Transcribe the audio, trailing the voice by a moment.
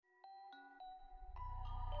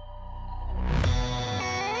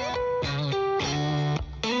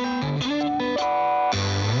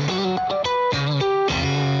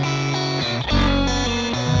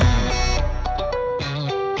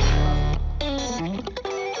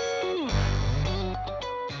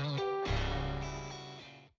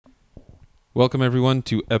Welcome, everyone,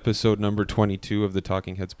 to episode number 22 of the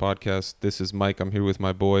Talking Heads podcast. This is Mike. I'm here with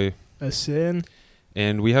my boy. Asin.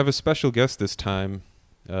 And we have a special guest this time.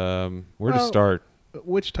 Where to start?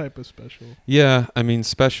 Which type of special? Yeah, I mean,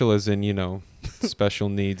 special as in, special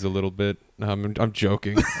needs a little bit. I'm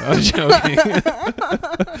joking. I'm joking.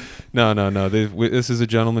 No. This is a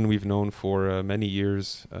gentleman we've known for many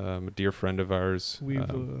years, a dear friend of ours.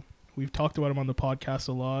 We've talked about him on the podcast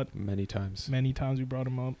a lot. Many times. Many times we brought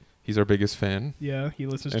him up. He's our biggest fan. Yeah, he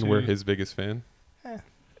listens and to... we're his biggest fan.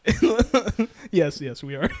 Yes,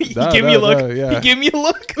 we are. He gave me a look. Yeah. He gave me a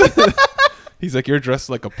look. He's like, you're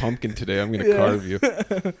dressed like a pumpkin today. I'm going to carve you.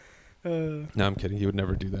 No, I'm kidding. He would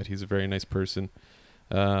never do that. He's a very nice person.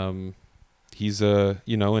 He's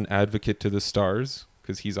an advocate to the stars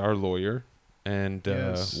because he's our lawyer, and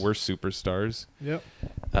yes. We're superstars. Yep.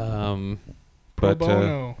 Pro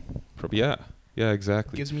bono. Yeah,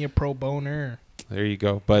 exactly. Gives me a pro boner. There you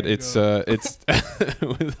go. But it's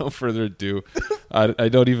without further ado,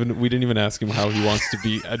 we didn't even ask him how he wants to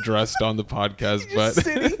be addressed on the podcast, but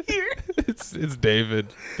sitting here. It's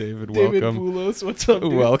David. David Welcome. Boulos, what's up,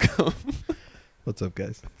 dude? Welcome. What's up,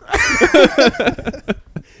 guys?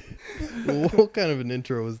 What kind of an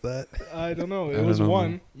intro was that? I don't know. It was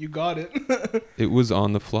one. You got it. It was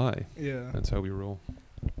on the fly. Yeah. That's how we roll.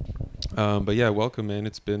 But yeah, welcome, man.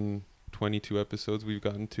 It's been 22 episodes we've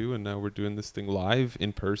gotten to, and now we're doing this thing live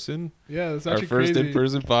in person. Yeah, that's actually our first crazy.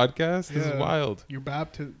 in-person podcast. This is wild. You're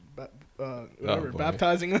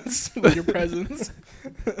baptizing us with your presence.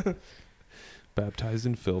 Baptized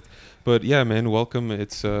in filth. But yeah, man, welcome.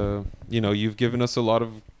 It's you've given us a lot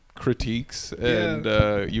of critiques,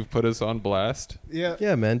 and you've put us on blast.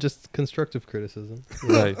 Yeah, man, just constructive criticism.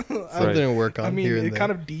 Right. Something to work on. Here and it there.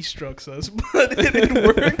 kind of destructs us, but it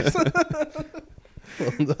works.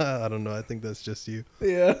 I don't know. I think that's just you.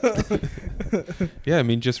 Yeah. Yeah, I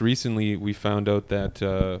mean, just recently we found out that,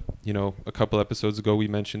 a couple episodes ago we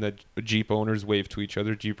mentioned that Jeep owners wave to each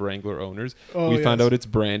other, Jeep Wrangler owners. We found out it's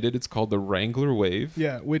branded. It's called the Wrangler Wave.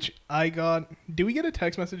 Yeah, which I got. Did we get a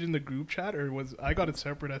text message in the group chat, or I got it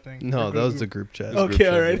separate, I think? No, that was the group chat. Okay,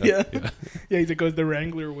 all right, yeah. Yeah, he's like, goes the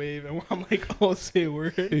Wrangler Wave, and I'm like, oh, say a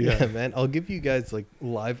word. Yeah, man, I'll give you guys like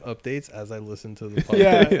live updates as I listen to the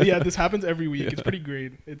podcast. Yeah, this happens every week. It's pretty great.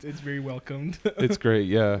 It's very welcomed. It's great,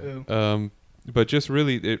 yeah. But just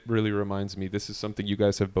it really reminds me, this is something you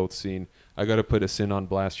guys have both seen. I got to put Asin on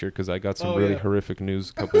blast here because I got some horrific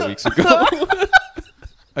news a couple of weeks ago.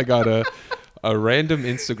 I got a random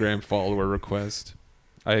Instagram follower request.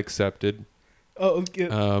 I accepted. Oh, okay.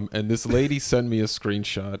 And this lady sent me a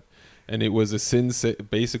screenshot, and it was Asin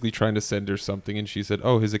basically trying to send her something, and she said,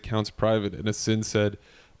 "Oh, his account's private," and Asin said,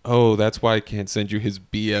 "Oh, that's why I can't send you his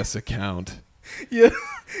BS account." Yeah.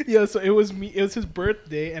 So it was me. It was his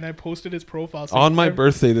birthday, and I posted his profile. So on my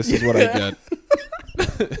birthday, this is what I get.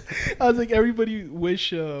 I was like, everybody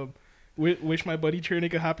wish my buddy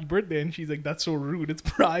Chernik a happy birthday, and she's like, that's so rude. It's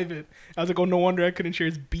private. I was like, oh, no wonder I couldn't share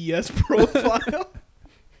his BS profile.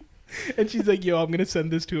 And she's like, yo, I'm gonna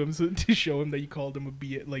send this to him to show him that you called him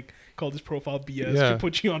called his profile BS to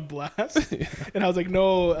put you on blast. Yeah. And I was like,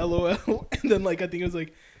 no, LOL. And then I think it was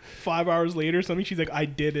 5 hours later or something, she's like, I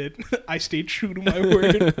did it. I stayed true to my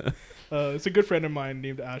word. It's a good friend of mine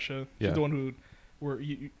named Asha. She's the one who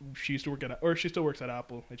she used to work or she still works at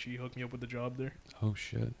Apple, and she hooked me up with the job there. Oh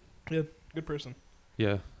shit. Yeah, good person.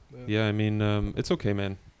 Yeah. I mean, it's okay,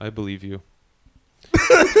 man. I believe you.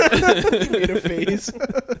 You made a face.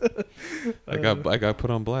 I got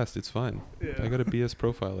put on blast. It's fine. Yeah. I got a BS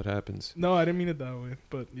profile. It happens. No, I didn't mean it that way,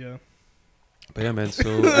 but yeah. But yeah, man.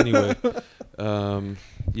 So anyway,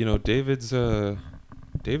 David's I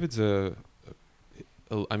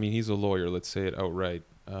mean, he's a lawyer. Let's say it outright.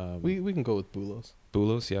 We can go with Boulos.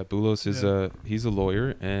 Boulos, yeah. Boulos is he's a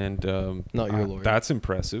lawyer, and not your lawyer. That's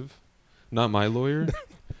impressive. Not my lawyer.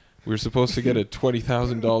 We were supposed to get a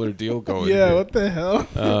 $20,000 deal going. Yeah, here. what the hell?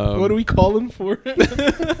 What do we call him for?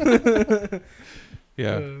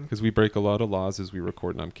 Yeah, because we break a lot of laws as we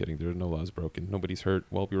record. No, I'm kidding. There are no laws broken. Nobody's hurt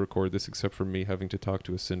while we record this, except for me having to talk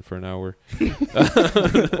to Asin for an hour.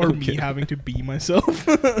 Or me having to be myself.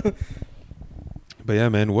 But yeah,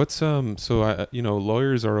 man, what's so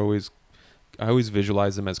lawyers are I always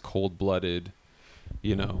visualize them as cold-blooded,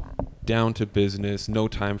 down to business, no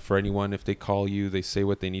time for anyone. If they call you, they say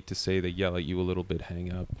what they need to say, they yell at you a little bit,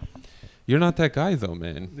 hang up. You're not that guy though,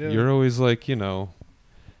 man. Yeah. You're always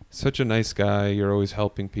such a nice guy. You're always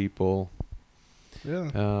helping people.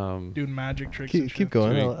 Yeah. Doing magic tricks. Keep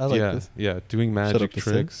going. I like this. Yeah, doing magic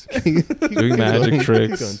tricks. Doing magic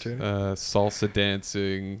tricks. Salsa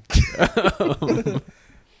dancing.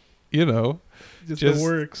 you know, Just the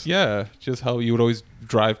works. Yeah, just how you would always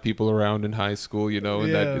drive people around in high school, you know, in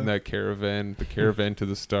Yeah. that caravan, the caravan to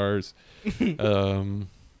the stars.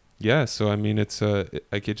 Yeah, so I mean, it's like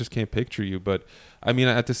I just can't picture you, but I mean,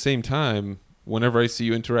 at the same time, whenever I see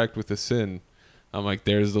you interact with a Sin, I'm like,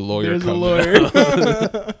 there's the lawyer. There's a coming lawyer.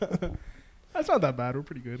 out. That's not that bad. We're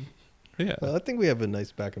pretty good. Yeah. Well, I think we have a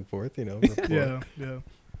nice back and forth, you know. Yeah,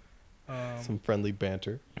 yeah. Some friendly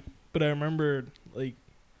banter. But I remember, like,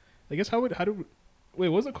 I guess how do? Wait,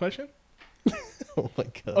 what was the question? Oh my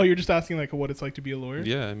god. Oh, you're just asking like what it's like to be a lawyer.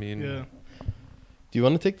 Yeah, I mean, Yeah. Do you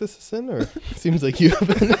want to take this as in, or seems like you have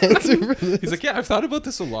an answer for this? he's like, yeah, I've thought about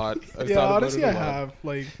this a lot. I've Yeah, thought about honestly, it a I lot. have.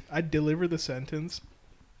 Like, I deliver the sentence.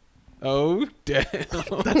 Oh, damn.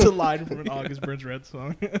 That's a line from an August Burns Red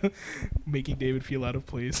song. Making David feel out of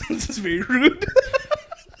place. This is very rude.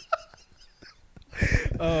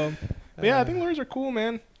 But yeah, I think lawyers are cool,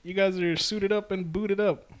 man. You guys are suited up and booted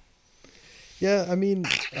up. Yeah, I mean,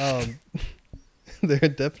 they're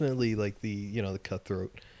definitely like the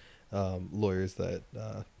cutthroat lawyers that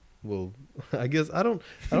will. I guess I don't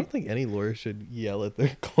think any lawyer should yell at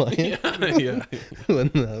their client Yeah.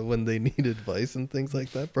 when they need advice and things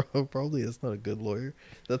like that. Probably that's not a good lawyer.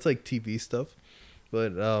 That's like TV stuff.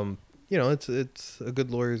 But it's a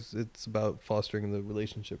good lawyer. It's about fostering the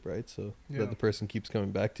relationship, right? So Yeah. that the person keeps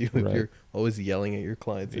coming back to you. If Right. you're always yelling at your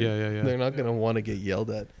clients, Yeah. they're not gonna want to get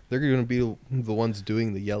yelled at. They're gonna be the ones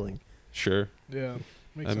doing the yelling. Sure. Yeah.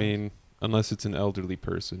 Makes I sense. mean, unless it's an elderly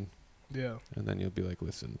person, yeah. and then you'll be like,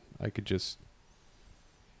 listen, I could just.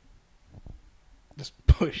 Just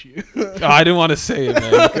push you. Oh, I didn't want to say it,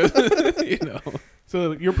 man. 'Cause, you know.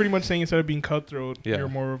 So you're pretty much saying instead of being cutthroat, Yeah. you're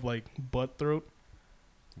more of like butt throat.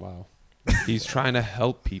 Wow. He's trying to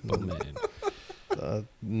help people, man.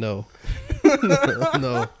 No,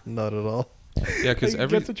 no, not at all. Yeah, because I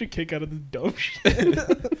get such a kick out of this dumb shit.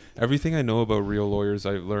 everything I know about real lawyers,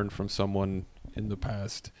 I've learned from someone in the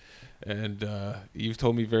past. And you've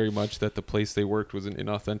told me very much that the place they worked was an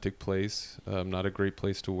inauthentic place, not a great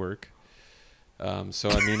place to work. So,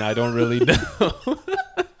 I mean, I don't really know.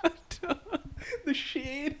 The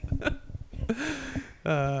shade.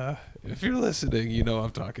 If you're listening, you know I'm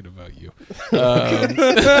talking about you.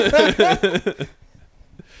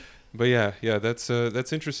 But yeah, that's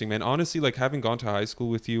interesting, man. Honestly, like having gone to high school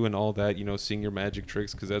with you and all that, you know, seeing your magic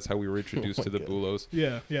tricks, because that's how we were introduced Oh to my the God. Bulos.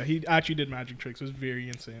 Yeah, he actually did magic tricks. It was very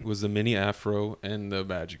insane. Was the mini afro and the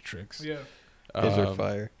magic tricks. Yeah. Those are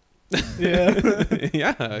fire. Yeah.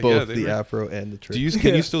 Yeah, Both they the were. afro and the trick. Can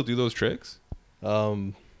Yeah. you still do those tricks?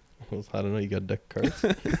 Well, I don't know. You got deck cards.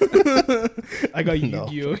 I got No.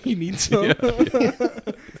 Yu-Gi-Oh! You need some.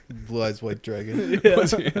 Blue Eyes White Dragon. Yeah.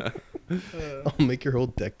 Yeah. I'll make your whole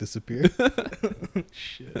deck disappear.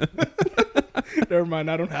 Shit. Never mind.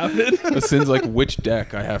 I don't have it. A Sin's like, which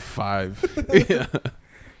deck? I have 5. Yeah.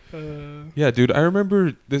 Yeah, dude, I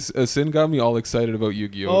remember this. Sin got me all excited about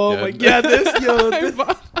Yu-Gi-Oh! Oh again. my god, this yo.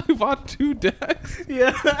 I bought 2 decks.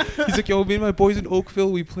 Yeah. He's like, yo, me and my boys in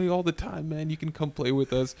Oakville, we play all the time, man. You can come play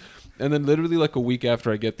with us. And then literally like a week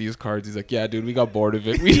after I get these cards, he's like, yeah, dude, we got bored of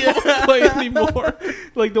it. We don't play anymore.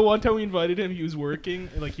 Like the one time we invited him, he was working,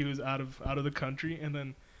 like he was out of the country, and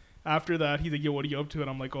then after that, he's like, "Yo, what are you up to?" And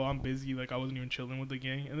I'm like, "Oh, I'm busy. Like I wasn't even chilling with the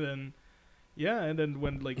gang." And then, yeah, and then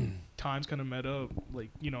when like times kind of met up, like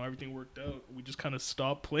everything worked out. We just kind of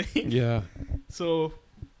stopped playing. Yeah. So,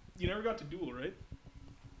 you never got to duel, right?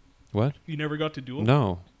 What? You never got to duel.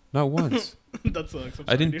 No, not once. That sucks. I'm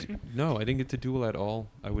I sorry, didn't. dude. No, I didn't get to duel at all.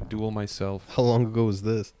 I would duel myself. How long ago was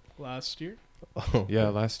this? Last year. Oh, Yeah,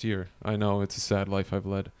 last year. I know, it's a sad life I've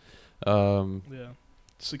led. Um, Yeah.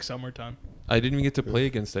 It's like summertime. I didn't even get to play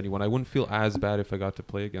against anyone. I wouldn't feel as bad if I got to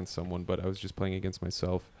play against someone, but I was just playing against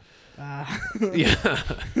myself. Yeah.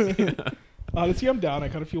 Honestly, I'm down. I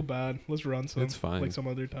kind of feel bad. Let's run some. It's fine. Like some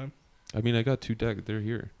other time. I mean, I got 2 decks. They're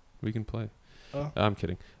here. We can play. Oh. I'm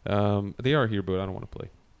kidding. They are here, but I don't want to play.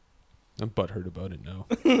 I'm butthurt about it now.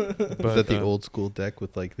 Is But, that the old school deck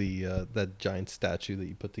with like the that giant statue that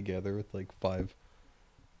you put together with like 5?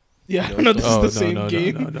 Yeah, No, no, this Oh, is the same no,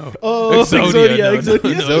 game. No. Oh, Exodia, Exodia. no,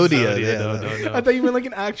 Exodia. Exodia, yeah, no. I thought you meant like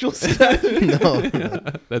an actual statue. No.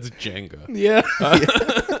 That's Jenga. Yeah.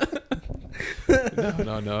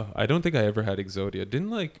 No. I don't think I ever had Exodia.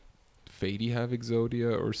 Didn't like Fady have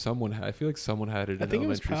Exodia or someone had? I feel like someone had it in I think it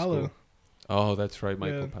was elementary Paolo. school. Oh, that's right,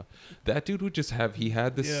 Michael Yeah. Powell. That dude would just have, he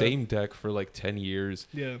had the Yeah. same deck for like 10 years.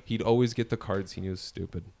 Yeah. He'd always get the cards he knew was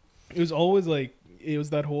stupid. It was always like, it was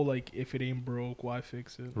that whole like, if it ain't broke, why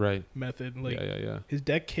fix it Right. method. Like, Yeah. his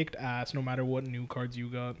deck kicked ass no matter what new cards you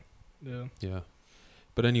got. Yeah. Yeah.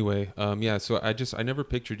 But anyway, yeah. So I never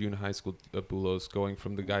pictured you in high school, Bulos, going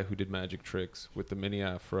from the guy who did magic tricks with the mini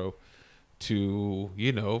afro to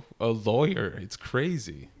a lawyer. It's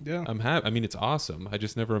crazy. Yeah. I mean, it's awesome. I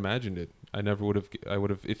just never imagined it. I never would have. I would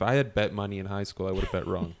have if I had bet money in high school. I would have bet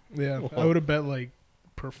wrong. Yeah. I Well. would have bet like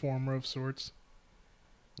performer of sorts,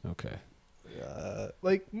 Okay.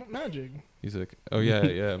 like magic. He's like, oh yeah,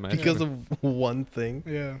 yeah. Magic. Because of one thing.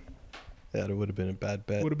 Yeah. Yeah, it would have been a bad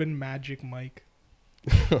bet. Would have been Magic Mike.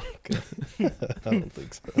 Okay. I don't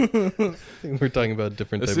think so. I think we're talking about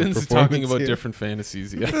different type of Since performance talking about here. different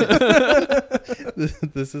fantasies, yeah.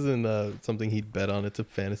 This isn't something he'd bet on. It's a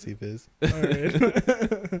fantasy of his. All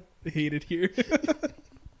right. I hate it here.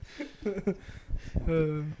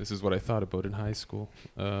 This is what I thought about in high school.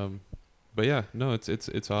 But yeah, no,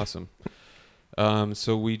 it's awesome.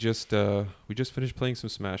 So we just finished playing some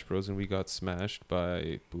Smash Bros and we got smashed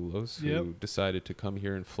by Bulos, who Yep. decided to come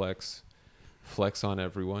here and flex on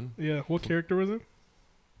everyone. Yeah. What character was it?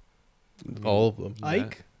 All of them.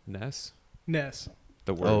 Ike? Ness, Ness.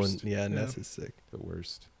 the Oh, worst, and yeah, Ness is sick. the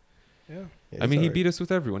worst. Yeah. Yeah, I mean, he sorry. beat us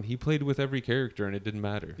with everyone. He played with every character, and it didn't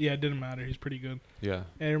matter. Yeah, it didn't matter. He's pretty good. Yeah.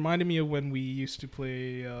 And it reminded me of when we used to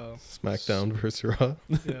play. SmackDown versus Raw.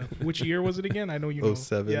 Yeah. Which year was it again? I know you know.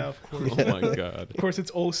 07. Yeah, of course. Oh my god. Of course,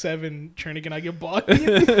 it's 07. Chernick and I get bought.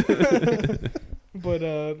 But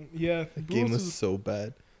yeah, The game Bulos was is- so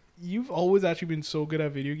bad. you've always actually been so good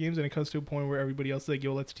at video games, and it comes to a point where everybody else is like,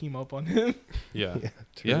 "Yo, let's team up on him." Yeah. Yeah.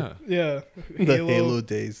 true. Yeah. Yeah, The Halo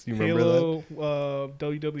days. You remember that? Halo,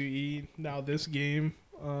 WWE. Now this game.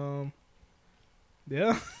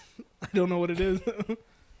 Yeah, I don't know what it is.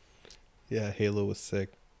 Yeah, Halo was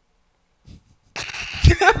sick.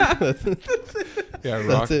 Yeah. Rock.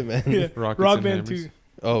 That's it, man. Yeah, Rockets Rock and Band hammers. 2.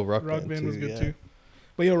 Oh, Rock Band was good yeah. too.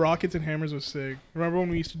 But yeah, Rockets and Hammers was sick. Remember when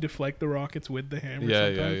we used to deflect the rockets with the hammers? Yeah,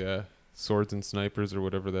 sometimes? yeah. Swords and snipers or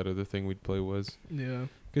whatever that other thing we'd play was. Yeah,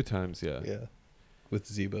 Good times, yeah. Yeah. With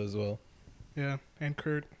Zeba as well. yeah, and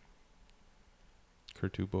Kurt.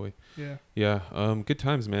 Kurtu boy. Yeah, Yeah, good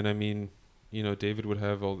times, man. I mean, David would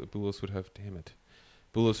have Bulos would have, damn it.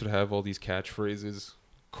 Bulos would have all these catchphrases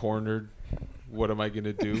cornered. What am I going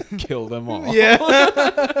to do? Kill them all. yeah.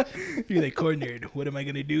 You're like cornered. What am I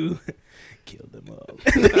gonna do? Kill them all.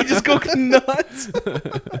 And then you just go nuts.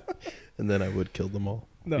 And then I would kill them all.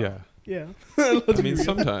 No. Yeah. Yeah. I mean,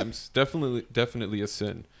 sometimes. Definitely a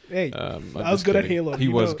sin. Hey, I'm I was just good at kidding. Halo, He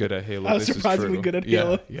you was know. good at Halo. I was This is surprisingly true. good at Yeah,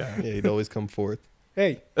 Halo. Yeah. Yeah, he'd always come fourth.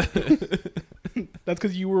 hey. That's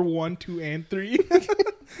because you were 1, 2, and 3.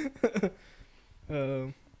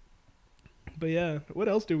 But yeah, what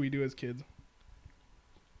else did we do as kids?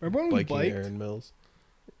 Remember when we Biking biked? Aaron Mills.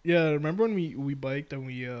 Yeah, remember when we biked and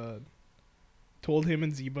we told him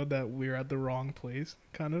and Zeba that we were at the wrong place,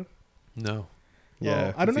 kind of? No.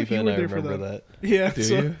 Yeah, I don't know if Zeba you and were I there for remember that. that. Yeah, Do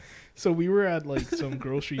so you? so we were at like some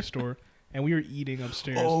grocery store and we were eating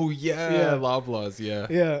upstairs. Oh, yeah. Yeah. Loblaws, yeah.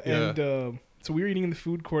 Yeah, Yeah. and so we were eating in the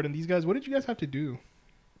food court, and these guys, what did you guys have to do?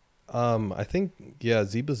 I think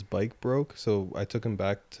Zeba's bike broke, so I took him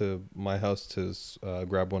back to my house to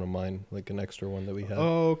grab one of mine, like an extra one that we had.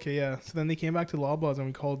 Oh, okay, yeah. So then they came back to Loblaws, and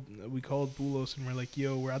we called Bulos, and we're like,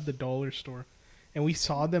 "Yo, we're at the dollar store," and we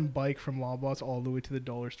saw them bike from Loblaws all the way to the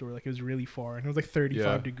dollar store. Like it was really far, and it was like 35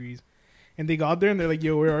 Yeah. degrees. And they got there, and they're like,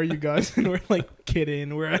 "Yo, where are you guys?" And we're like,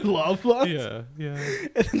 "Kidding, we're at Loblaws." Yeah, yeah.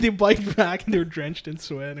 And then they biked back, and they were drenched in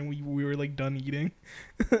sweat, and we were like done eating.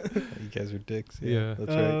 You guys are dicks. Yeah. That's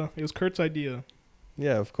right. It was Kurt's idea.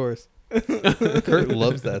 Yeah, of course. Kurt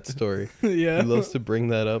loves that story. Yeah. He loves to bring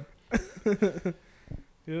that up.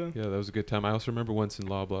 Yeah. Yeah, that was a good time. I also remember once in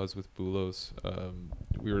Loblaws with Bulos,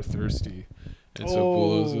 we were thirsty. And so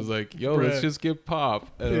Bulos was like, yo, let's Brett. just get pop.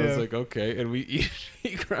 And I was Yeah. like, okay. And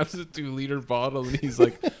he grabs a 2-liter bottle and he's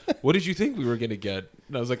like, what did you think we were going to get?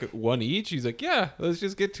 And I was like, one each? He's like, yeah, let's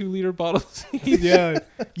just get 2-liter bottles each. Yeah,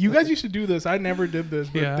 you guys used to do this. I never did this,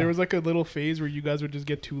 but Yeah. there was like a little phase where you guys would just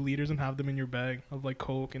get 2 liters and have them in your bag of like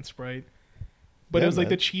Coke and Sprite. But Yeah, it was like man.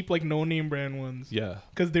 the cheap, like no name brand ones, Yeah.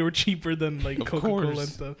 because they were cheaper than like Of Coca-Cola and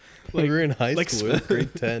course. stuff. we Like were in high like school, it was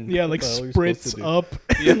grade 10. yeah, like That's all we were supposed to Spritz do. up,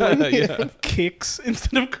 Yeah, yeah. Kicks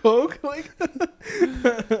instead of Coke. Like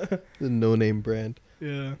The no name brand.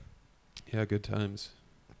 yeah, Yeah, good times.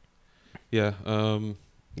 Yeah. You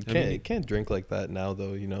I mean- can't drink like that now,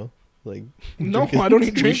 though. You know, like no, drinking- I don't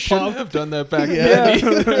even We drink shouldn't pop. have done that back Yeah.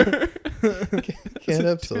 then. can't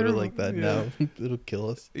have soda terrible. like that Yeah. now. It'll kill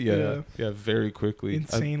us. Yeah. Yeah, very quickly.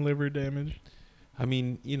 Insane liver damage. I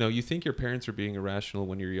mean, you think your parents are being irrational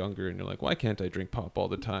when you're younger and you're like, why can't I drink pop all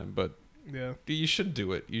the time? But Yeah, you should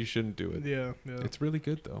do it. You shouldn't do it. yeah, yeah. It's really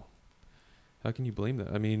good, though. How can you blame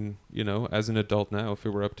that? I mean, as an adult now, if it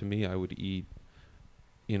were up to me, I would eat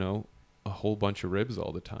you know, a whole bunch of ribs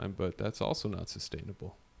all the time, but that's also not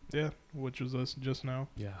sustainable. Yeah, which was us just now.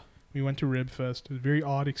 Yeah. We went to Rib Fest. It was a very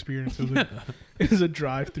odd experience. It was it was a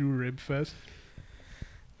drive-through Rib Fest.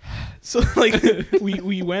 So like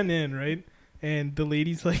we went in, right? And the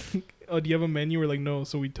lady's like, "Oh, do you have a menu?" We're like, "No."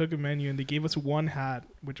 So we took a menu and they gave us one hat,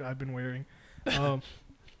 which I've been wearing.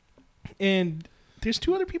 And there's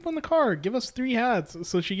 2 other people in the car. Give us 3 hats.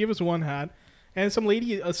 So she gave us one hat. And some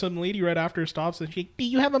lady right after stops and she, "Do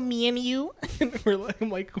you have a menu?" And I'm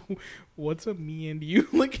like, "What's a menu?"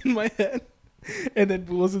 Like in my head. And then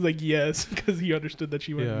Wilson's like, "Yes," because he understood that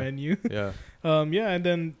she meant menu. Yeah. Yeah, and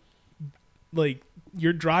then like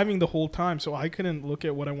you're driving the whole time, so I couldn't look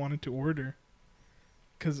at what I wanted to order.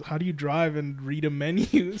 Because how do you drive and read a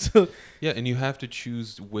menu? So Yeah, and you have to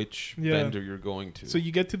choose which vendor you're going to. so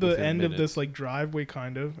you get to the within end of minutes. this like driveway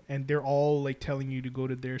kind of, and they're all like telling you to go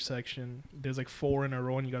to their section. There's like 4 in a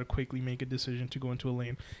row, and you got to quickly make a decision to go into a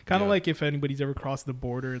lane. Kind of Yeah. like if anybody's ever crossed the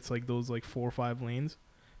border, it's like those like 4 or 5 lanes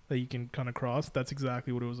that you can kind of cross. That's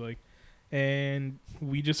exactly what it was like. And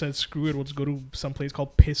we just said, "Screw it, we'll just go to some place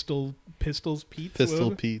called Pistols Pete's."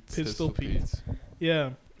 Pistol Pete's. Pistol Pete's.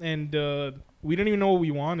 Yeah, and we didn't even know what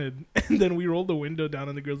we wanted. And then we rolled the window down,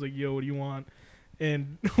 and the girl's like, "Yo, what do you want?"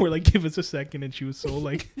 And we're like, "Give us a second." And she was so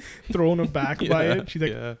like thrown aback by it. She's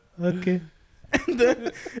like, yeah. "Okay." And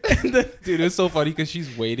then Dude, it's so funny because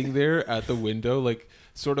she's waiting there at the window, like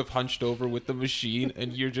sort of hunched over with the machine,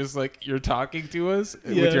 and you're just like, you're talking to us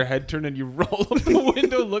Yeah. with your head turned, and you roll up the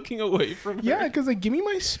window looking away from her. yeah, because like, give me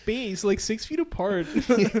my space, like 6 feet apart.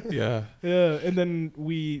 Yeah. Yeah, and then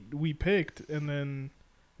we picked, and then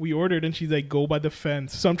we ordered, and she's like, "Go by the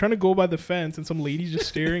fence." So I'm trying to go by the fence, and some lady's just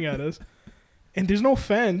staring at us, and there's no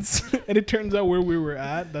fence. And it turns out where we were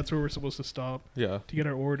at, that's where we're supposed to stop Yeah. to get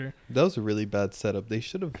our order. That was a really bad setup. They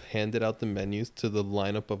should have handed out the menus to the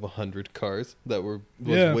lineup of 100 cars that was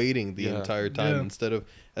Yeah. waiting the Yeah. entire time, Yeah. instead of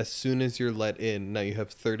as soon as you're let in, now you have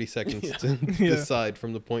 30 seconds to Yeah. decide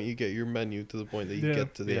from the point you get your menu to the point that you Yeah.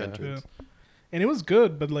 get to the Yeah. entrance. And it was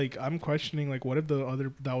good, but like I'm questioning, like, what if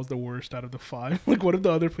that was the worst out of the 5? Like, what if the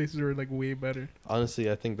other places were like way better? Honestly,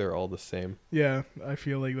 I think they're all the same. Yeah, I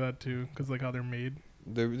feel like that too, because like how they're made.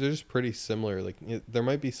 They're just pretty similar. Like there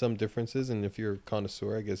might be some differences, and if you're a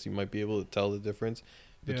connoisseur, I guess you might be able to tell the difference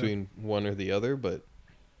Yeah. between one or the other. But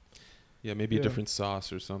Yeah, maybe Yeah. a different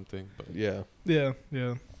sauce or something. But yeah, Yeah.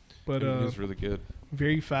 But it was really good.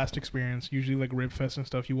 very fast experience. Usually like Rib Fest and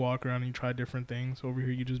stuff, you walk around and you try different things. Over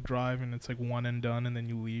here, you just drive and it's like one and done, and then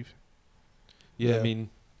you leave. Yeah, Yeah. I mean,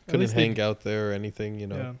 couldn't least they- hang out there or anything. You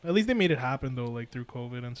know. Yeah, at least they made it happen though, like through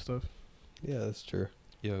COVID and stuff. Yeah, that's true.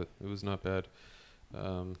 yeah, it was not bad.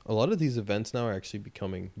 A lot of these events now are actually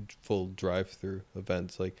becoming full drive-through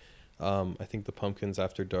events. Like, I think the Pumpkins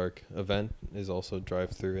After Dark event is also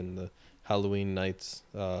drive-through, and the Halloween nights,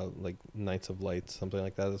 like Nights of Lights, something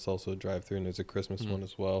like that. It's also a drive-through, and there's a Christmas one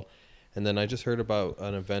as well. And then I just heard about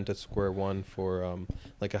an event at Square One for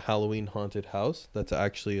like a Halloween haunted house. That's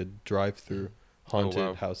actually a drive-through haunted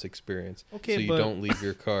wow. house experience. Okay, so you but don't leave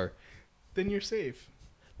your car. then you're safe.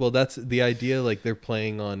 Well, that's the idea. Like they're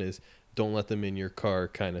playing on is don't let them in your car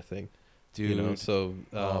kind of thing. Dude, You know, so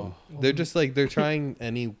Oh. they're just like they're trying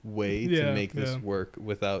any way Yeah, to make this yeah. work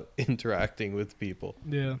without interacting with people.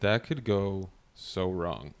 Yeah, that could go so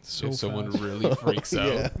wrong So if someone fast. really freaks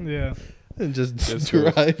out. Yeah. yeah. And just Just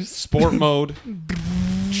goes- drives. Sport mode.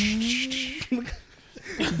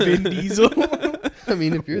 Vin Diesel. I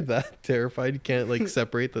mean, if you're that terrified, you can't like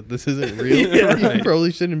separate that this isn't real. Yeah, You right.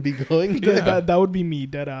 probably shouldn't be going. Yeah, that would be me,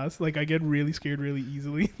 dead ass. Like I get really scared really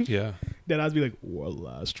easily. Yeah. Dead ass be like, "What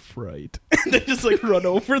last fright?" And then just like run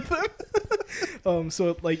over them.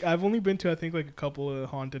 So like I've only been to I think like a couple of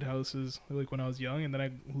haunted houses like when I was young, and then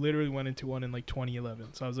I literally went into one in like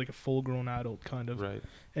 2011. So I was like a full grown adult kind of, Right.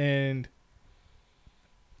 and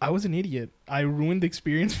I was an idiot. I ruined the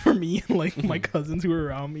experience for me and like my cousins who were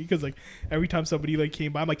around me, because like every time somebody like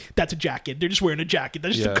came by, I'm like, "That's a jacket. They're just wearing a jacket.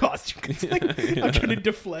 That's just Yeah. a costume." It's like, I'm trying to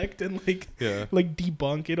deflect and Yeah. like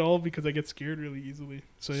debunk it all because I get scared really easily.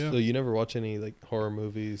 So yeah. So you never watch any like horror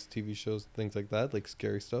movies, TV shows, things like that, like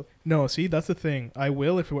scary stuff? No, see, that's the thing. I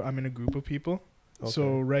will if I'm in a group of people. So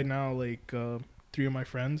Okay. right now, like 3 of my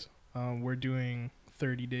friends, we're doing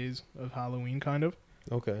 30 days of Halloween kind of,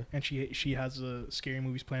 Okay. and she has scary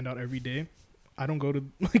movies planned out every day. I don't go to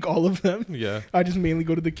like all of them. Yeah. I just mainly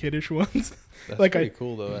go to the kiddish ones. That's Like, pretty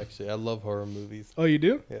cool though. Actually, I love horror movies. Oh, you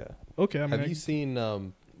do? Yeah. Okay. I mean, Have you seen?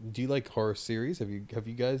 Do you like horror series? Have you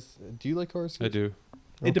guys? Do you like horror series? I do.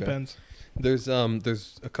 it depends. There's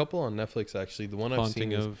a couple on Netflix actually. The one I've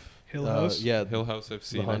seen Haunting is of Hill House. Yeah, Hill House I've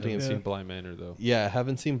seen. I Haunting haven't of- seen Bly Manor though. yeah. I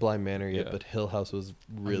haven't seen Blind Manor yet, Yeah. but Hill House was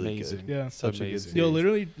really Amazing. good. Yeah. Such Amazing. a good Yo,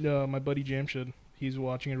 series. literally, my buddy Jamshed, he's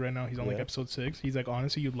watching it right now. He's on like Yeah. episode 6. He's like,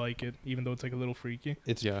 honestly, you'd like it, even though it's like a little freaky.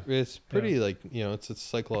 It's Yeah. it's pretty like it's a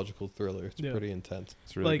psychological thriller. It's Yeah. pretty intense.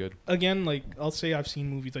 It's really like good. again, like I'll say I've seen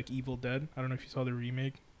movies like Evil Dead. I don't know if you saw the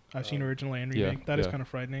remake. I've seen original and yeah, remake. That is yeah. kind of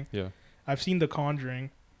frightening. Yeah. I've seen The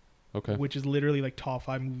Conjuring, Okay. which is literally like top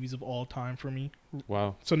 5 movies of all time for me.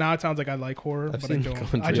 Wow. So now it sounds like I like horror, I've but I seen The don't. I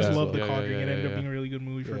Conjuring just as love well. The Yeah, yeah, Conjuring. yeah, It ended yeah, up being a really good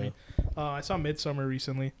movie for Yeah. me. I saw Midsummer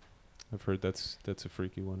recently. I've heard that's a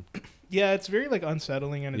freaky one. Yeah, it's very like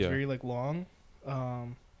unsettling and it's Yeah. very like long. I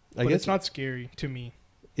But guess it's not scary to me.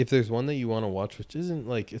 if there's one that you want to watch, which isn't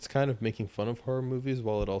like it's kind of making fun of horror movies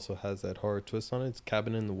while it also has that horror twist on it. It's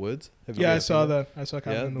Cabin in the Woods. Have you Yeah, I guys saw seen that. I saw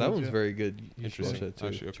Cabin Yeah, in the that Woods, one's yeah. very good. You should watch Interesting. that too.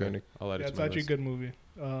 Actually, okay. Chernik. I'll add it Yeah, to it's my actually a list. good movie.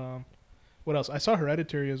 What else? I saw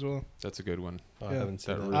Hereditary as well. That's a good one. Oh, I Yeah. haven't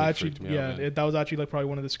seen That that. really I actually, freaked me out, yeah, man. that was actually like probably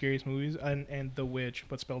one of the scariest movies. And The Witch,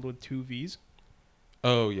 but spelled with 2 V's.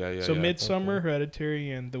 Oh yeah, yeah. So yeah. Midsummer, Okay. Hereditary,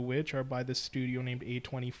 and The Witch are by this studio named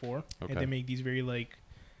A24, Okay. and they make these very like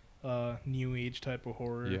new age type of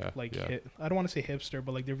horror. Yeah, Like yeah. I don't want to say hipster,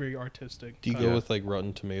 but like they're very artistic. Do you kinda. go with like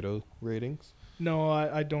Rotten Tomato ratings? No,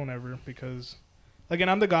 I don't ever because, again,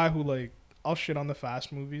 I'm the guy who like I'll shit on the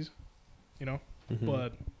fast movies, Mhm.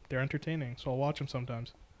 but they're entertaining, so I'll watch them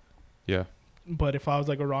sometimes. Yeah. But if I was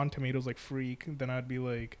like a Rotten Tomatoes like freak, then I'd be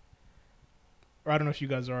like, or I don't know if you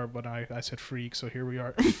guys are, but I said freak, so here we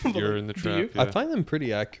are. But, You're like, in the do trap. you? Yeah. I find them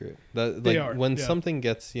pretty accurate. That They like are, when yeah. something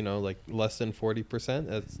gets like less than 40%,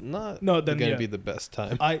 that's not No, then going to yeah. be the best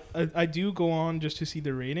time. I do go on just to see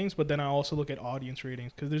the ratings, but then I also look at audience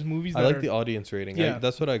ratings because there's movies that I like are the audience rating. Yeah.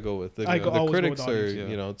 That's what I go with. The, I the always go with critics are,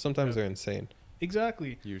 audience, yeah. sometimes Yeah. they're insane.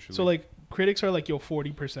 exactly. Usually. So like critics are like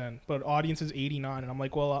 40%, but audience is 89, and I'm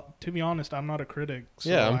like, well, to be honest, I'm not a critic. So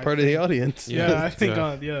yeah, I'm I part of the think- audience. Yeah, I think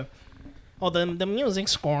Yeah. yeah. Oh, the music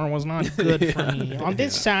score was not good for me. On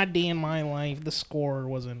this sad day in my life, the score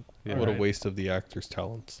wasn't. Yeah. What a alright. waste of the actor's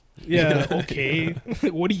talents. Yeah, okay.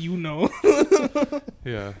 What do you know?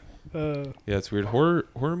 Yeah. Uh, Yeah, it's weird. Horror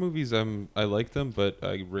movies, I like them, but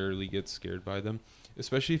I rarely get scared by them.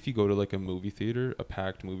 Especially if you go to like a movie theater, a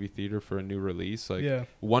packed movie theater for a new release. Like yeah.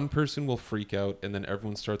 one person will freak out, and then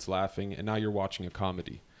everyone starts laughing, and now you're watching a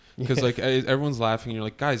comedy. Because Yeah. like everyone's laughing, and you're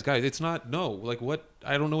like, guys, it's not. No, like what?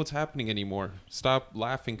 I don't know what's happening anymore. Stop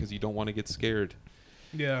laughing because you don't want to get scared.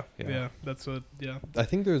 Yeah, Yeah. yeah, that's what. Yeah, I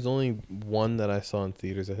think there's only one that I saw in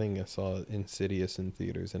theaters. I think I saw Insidious in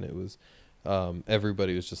theaters, and it was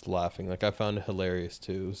everybody was just laughing. Like I found it hilarious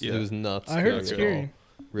too. It Yeah. was not. I heard scary it's at scary. all.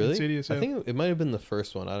 Really? Insidious, I yeah. think it might have been the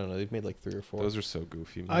first one. I don't know. They've made like 3 or 4. Those are so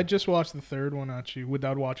goofy. Man. I just watched the third one actually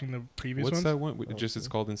without watching the previous What's ones. that one? Oh, Just it's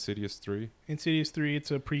okay. called Insidious 3. Insidious 3,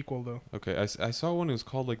 it's a prequel though. Okay, I saw one. It was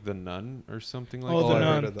called like The Nun or something like. Oh, Oh, the I heard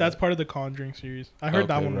Nun. of that. That's part of the Conjuring series. I heard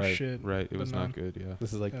that Okay, one was right, shit. Right, it The was Nun. not good. Yeah.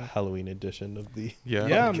 This is like Yeah. Halloween edition of the. Yeah.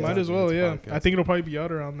 Yeah, Okay. might as well. It's Yeah, podcast. I think it'll probably be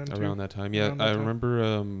out around then too. Around that time. Yeah, Around that I time.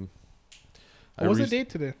 remember. What was the date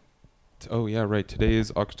today? Oh yeah, right. Today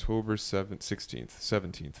is October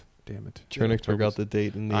 17th. Damn it. Chernik forgot the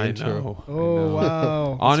date in the I intro. know. I Oh know.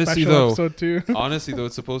 wow! Honestly, Special though- episode 2. Honestly, though,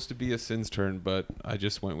 it's supposed to be a Sin's turn, but I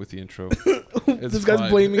just went with the intro. This guy's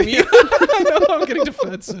fine. blaming me. I know. I'm getting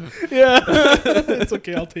defensive. Yeah, it's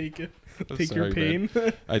okay. I'll take it. I'm Take your sorry, man.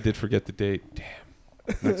 pain. I did forget the date.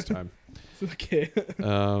 Damn. Next time. It's okay.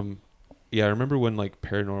 Yeah, I remember when like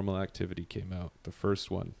Paranormal Activity came out, the first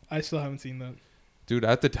one. I still haven't seen that. Dude,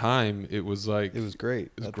 at the time, it was like It was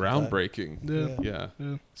great. it was at the time. groundbreaking. Yeah. Yeah.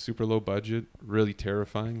 Yeah. Super low budget, really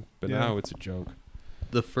terrifying. But Yeah. now it's a joke.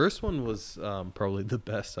 The first one was probably the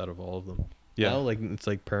best out of all of them. Yeah. Now, like it's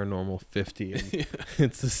like Paranormal 50, and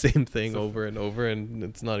it's the same thing It's a- over and over, and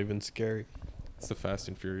it's not even scary. It's the Fast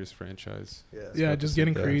and Furious franchise. Yeah, about just the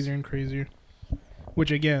getting same crazier and crazier.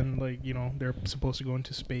 Which again, like they're supposed to go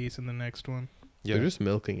into space in the next one. Yeah. They're just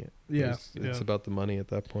milking it. Yeah, It's yeah. about the money at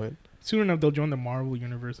that point. Soon enough, they'll join the Marvel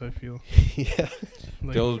universe. I feel. Yeah.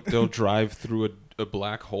 Like, They'll drive through a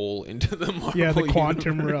black hole into the Marvel yeah, the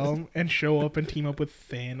quantum universe. realm and show up and team up with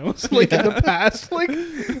Thanos, like in the past, like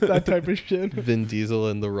that type of shit. Vin Diesel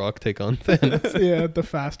and The Rock take on Thanos. Yeah, the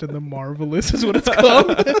Fast and the Marvelous is what it's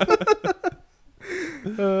called.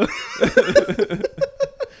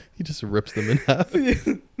 He just rips them in half.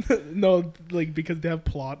 No, like because they have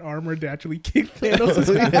plot armor, they actually kick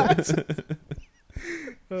Thanos' ass.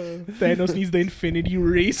 Thanos needs the Infinity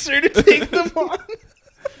Racer to take them on.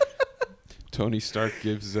 Tony Stark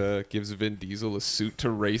gives Vin Diesel a suit to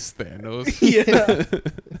race Thanos. Yeah.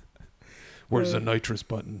 Where's the nitrous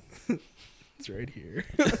button? It's right here.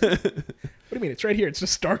 What do you mean? It's right here. It's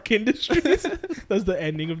just Stark Industries. That's the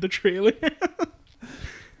ending of the trailer.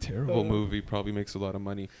 Terrible movie. Probably makes a lot of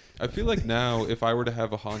money. I feel like now, if I were to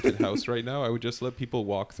have a haunted house right now, I would just let people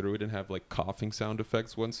walk through it and have like coughing sound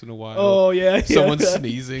effects once in a while. Oh yeah, Someone yeah.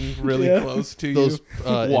 sneezing really Yeah. close to Those you.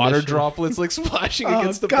 Water initial- droplets like splashing Oh,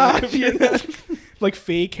 against the back of your yeah. neck. Like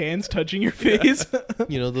fake hands touching your face.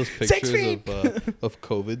 You know those 6 pictures feet. of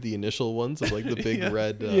COVID, the initial ones of like the big Yeah.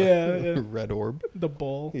 red Yeah. red orb. The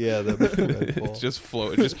ball. Yeah, the big red ball. It's just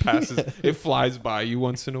flow. It just passes. It flies by you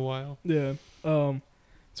once in a while. Yeah.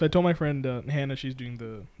 So I told my friend Hannah she's doing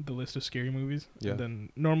the list of scary movies. Yeah. And then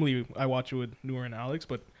normally I watch it with Noor and Alex,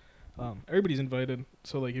 but everybody's invited.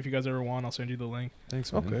 So like if you guys ever want, I'll send you the link.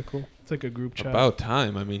 Thanks, man. Okay, cool. It's like a group chat. About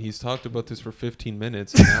time. I mean, he's talked about this for 15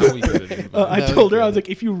 minutes. And now we get it. invited. I Now told we her, I get was it. like,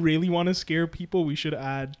 if you really want to scare people, we should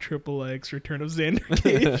add Triple X Return of Xander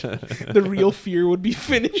Cage. The real fear would be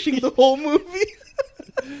finishing the whole movie.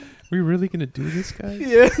 We really gonna do this, guys?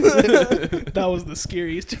 Yeah. That was the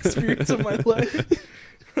scariest experience of my life.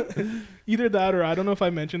 Either that or I don't know if I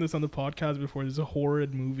mentioned this on the podcast before. There's a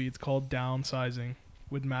horrid movie. It's called Downsizing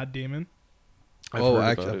with Matt Damon. I've Oh, heard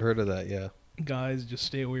actually, about I've it. heard of that. Yeah, Guys, just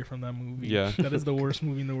stay away from that movie. Yeah. That is the worst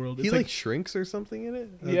movie in the world. he It's like shrinks or something in it.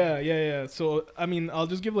 yeah. So, I mean, I'll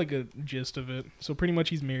just give like a gist of it. So, pretty much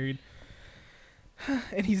he's married.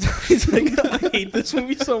 And he's like, I hate this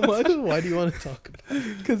movie so much. Why do you want to talk about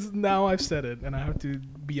it? Because now I've said it and I have to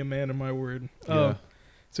be a man of my word. Yeah.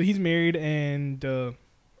 So he's married and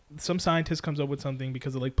some scientist comes up with something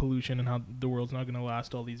because of like pollution and how the world's not going to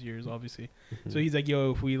last all these years, obviously. So he's like,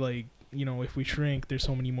 yo, if we like, you know, if we shrink, there's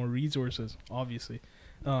so many more resources, obviously.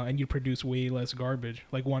 And you produce way less garbage.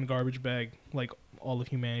 Like one garbage bag, like all of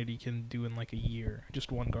humanity can do in like a year.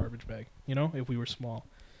 Just one garbage bag, you know, if we were small.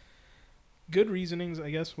 Good reasonings, I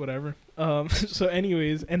guess, whatever. So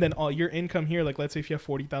anyways, and then all your income here, like let's say if you have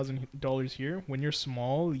 $40,000 here, when you're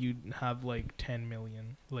small, you have like 10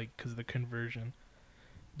 million, like because of the conversion.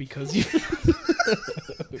 Because you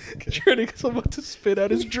Jernika's about to spit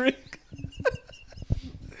out his drink.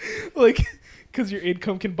 Like, because your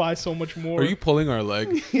income can buy so much more. Are you pulling our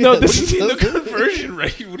leg? No, this is the conversion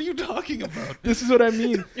rate. What are you talking about? This is what I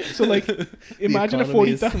mean. So like, imagine the a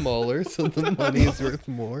economy 40,000. is smaller, so the money is worth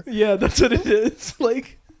more. Yeah, that's what it is.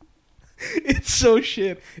 Like, it's so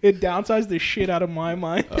shit. It downsized the shit out of my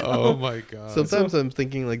mind. Oh my god. Sometimes I'm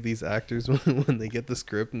thinking like these actors when they get the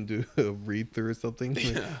script and do a read through or something,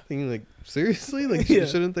 like, thinking like seriously, like Yeah.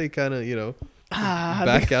 shouldn't they kind of Ah,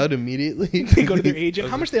 back out immediately? they go to their agent.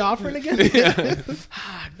 How much they offering again?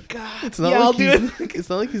 Ah, God. It's not Yeah, I'll like do he's, it. it's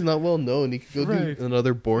not like he's not well known. He could go Right. do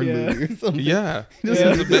another Bourne Yeah. movie or something. yeah. He Yeah.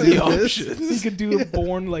 doesn't There's do many this. options. You could do a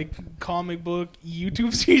Bourne like comic book,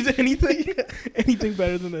 YouTube series, anything, anything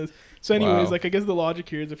better than this. So, anyways, Wow. like I guess the logic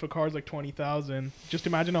here is if a car's like 20,000, just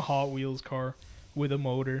imagine a Hot Wheels car with a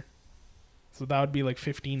motor. So that would be like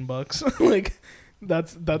 $15. Like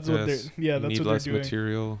that's what they're Yes. that's You need what they're less doing.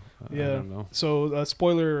 material. I Yeah. don't know. So,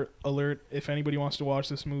 spoiler alert, if anybody wants to watch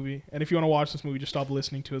this movie, and if you want to watch this movie, just stop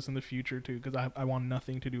listening to us in the future, too, because I want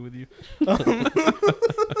nothing to do with you.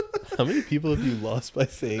 How many people have you lost by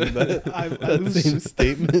saying that? I that lose- same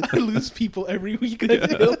statement. I lose people every week, I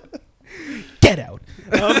feel. Get out.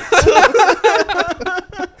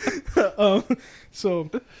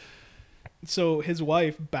 So his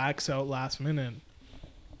wife backs out last minute.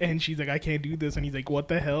 And she's like, I can't do this. And he's like, what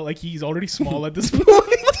the hell? Like, he's already small at this point.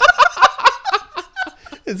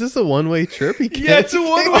 Is this a one-way trip? He can't, Yeah, it's a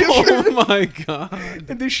one-way trip. Oh my god.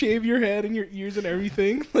 And they shave your head and your ears and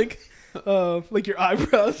everything. Like your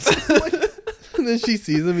eyebrows. And then she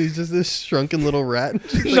sees him. He's just this shrunken little rat.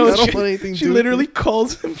 She's like, No, I don't she- want anything to She do with literally you."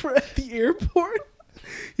 calls him at the airport.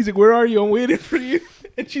 He's like, where are you? I'm waiting for you.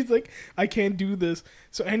 And she's like, I can't do this.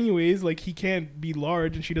 So anyways, like he can't be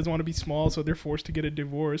large and she doesn't want to be small. So they're forced to get a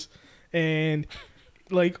divorce. And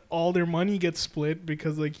like all their money gets split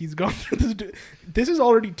because like he's gone through this. This is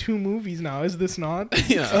already 2 movies now. Is this not?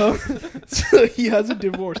 Yeah. So he has a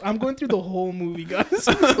divorce. I'm going through the whole movie, guys. It's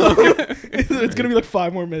going to be like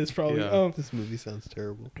 5 more minutes probably. Yeah. This movie sounds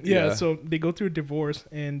terrible. Yeah, Yeah. so they go through a divorce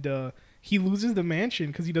and he loses the mansion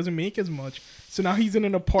because he doesn't make as much. So now he's in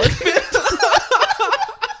an apartment.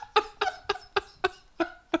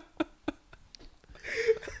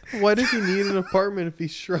 Why does he need an apartment if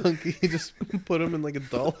he's shrunk? He just put him in like a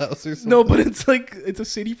dollhouse or something. No, but it's like, it's a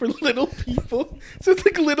city for little people. So it's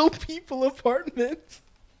like little people apartments.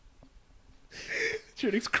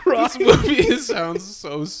 Jernika's crying. This movie sounds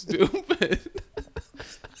so stupid.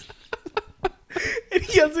 And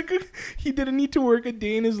he has like he didn't need to work a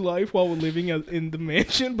day in his life while living in the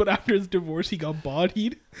mansion, but after his divorce, he got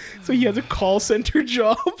bodied. So he has a call center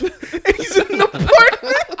job, and he's in an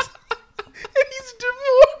apartment, and he's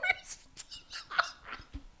divorced.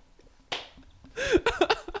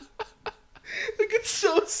 Like, it's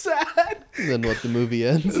so sad. And then what? The movie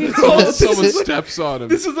ends. No, Someone this is steps on him.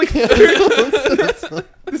 This is like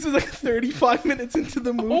 35 minutes into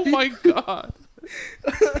the movie. Oh my god.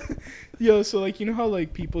 Yo, so like, you know how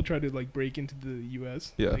like people try to like break into the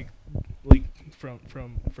U.S. Yeah. like from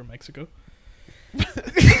Mexico.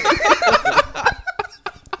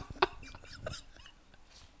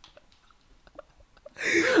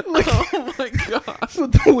 Like, Oh my god. so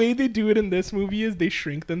the way they do it in this movie is they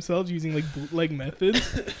shrink themselves using like bootleg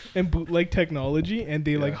methods and bootleg technology, and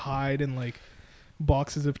they like Yeah. hide in like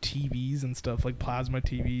boxes of TVs and stuff, like plasma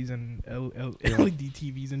TVs and Yeah. LED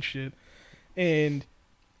TVs and shit. And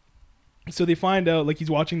so they find out, like,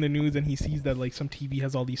 he's watching the news and he sees that like some TV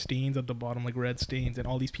has all these stains at the bottom, like red stains, and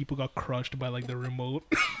all these people got crushed by like the remote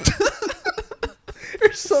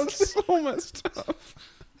or something. So messed up.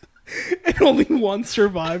 And only one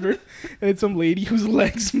survivor, and it's some lady whose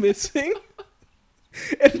leg's missing.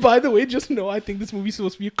 And by the way, just know I think this movie's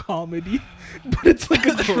supposed to be a comedy, but it's like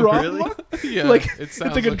a drama. Really? Yeah. Like, it it's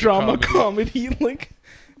sounds like a drama comedy. comedy. Like,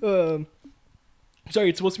 sorry,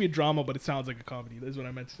 it's supposed to be a drama, but it sounds like a comedy. That's what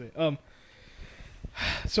I meant to say.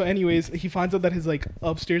 So anyways, he finds out that his like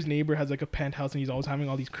upstairs neighbor has like a penthouse, and he's always having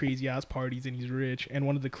all these crazy ass parties, and he's rich. And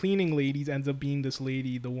one of the cleaning ladies ends up being this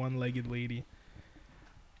lady, the one-legged lady.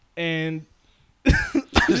 And I'm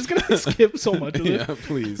just gonna skip so much of it. Yeah,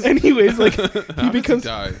 please. Anyways, like, How he does becomes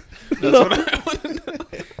die? That's No. what I want to know.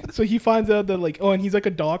 so he finds out that like, oh, and he's like a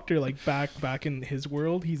doctor, like back in his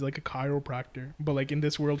world, he's like a chiropractor, but like in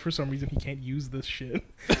this world for some reason he can't use this shit.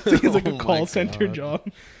 So he's like Oh a my call center God.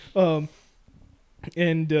 job.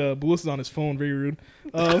 And Bullis is on his phone, very rude.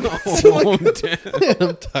 Oh, So, like, damn.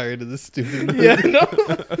 I'm tired of this stupid movie. yeah,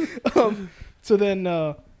 no. So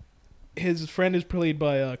then his friend is played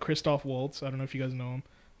by Christoph Waltz. I don't know if you guys know him,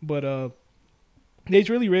 but he's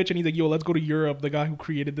really rich, and he's like, yo, let's go to Europe. The guy who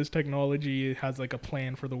created this technology has like a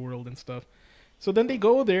plan for the world and stuff. So then they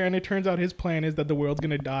go there, and it turns out his plan is that the world's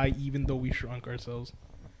gonna die even though we shrunk ourselves.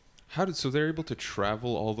 So they're able to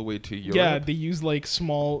travel all the way to Europe? Yeah, they use like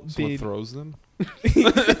small. Someone throws them?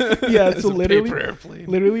 Yeah, It's so a literally, paper airplane.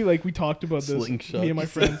 literally, like we talked about this, Slingshot. me and my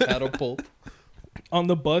friends. Catapult. On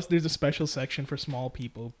the bus, there's a special section for small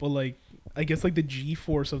people, but like I guess like the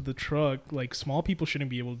G-force of the truck, like small people shouldn't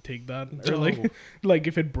be able to take that, or No. like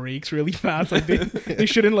if it breaks really fast, like they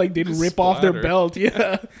shouldn't, like they'd rip off their Splatter. belt.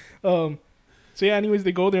 Yeah. So yeah, anyways,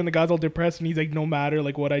 they go there and the guy's all depressed, and he's like, no matter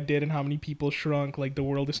like what I did and how many people shrunk, like the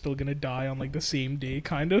world is still gonna die on like the same day,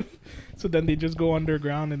 kind of. So then they just go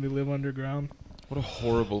underground and they live underground. What a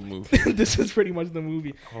horrible movie. This is pretty much the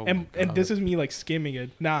movie. Oh and my God. this is me like skimming it.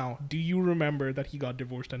 Now, do you remember that he got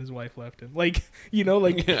divorced and his wife left him? Like, you know,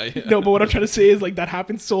 like Yeah, yeah. no, but what I'm trying to say is like that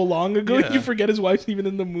happened so long ago, Yeah. you forget his wife's even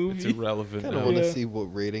in the It's movie. irrelevant Kind of now. want to Yeah. see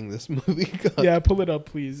what rating this movie got. Yeah, pull it up,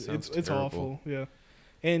 please. Sounds It's terrible. awful. Yeah,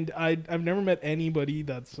 and I've never met anybody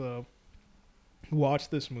that's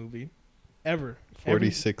watched this movie ever.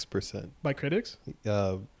 46%. By critics.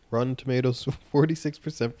 Rotten Tomatoes,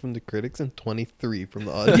 46% from the critics and 23 from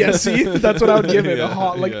the audience. Yeah, see, that's what I would give it. A Yeah,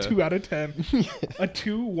 hot like yeah. 2 out of 10. A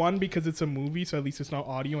 2, 1 because it's a movie, so at least it's not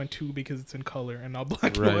audio, and 2 because it's in color and not black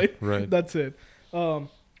and Right, white. right. That's it. So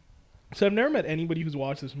I've never met anybody who's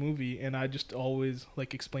watched this movie, and I just always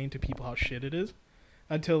like explain to people how shit it is,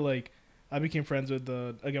 until like I became friends with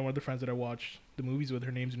one of the friends that I watched the movies with.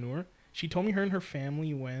 Her name's Noor. She told me her and her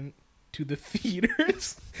family went to the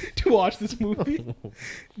theaters to watch this movie.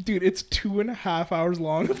 Dude, it's 2.5 hours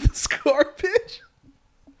long of this garbage.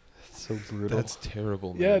 So brutal. That's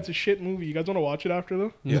terrible, man. Yeah, it's a shit movie. You guys want to watch it after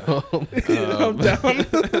though? no. I'm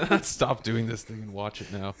down. Stop doing this thing and watch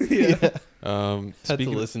it now. Yeah. Had to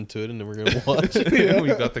Speaking listen to it and then we're gonna watch it. Yeah. we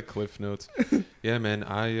got the cliff notes. Yeah, man.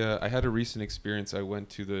 I had a recent experience. I went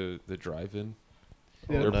to the drive-in.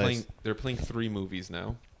 Yeah. Nice. They're playing 3 movies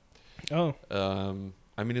now. Oh,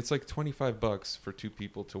 I mean, it's like $25 for 2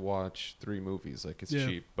 people to watch 3 movies. Like, it's Yeah.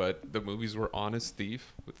 cheap. But the movies were Honest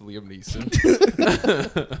Thief with Liam Neeson,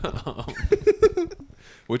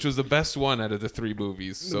 which was the best one out of the 3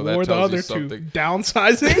 movies. So that or the tells other you two. something.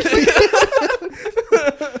 Downsizing.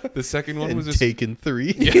 The second one And was this. Taken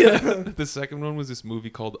 3. Yeah. The second one was this movie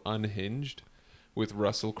called Unhinged with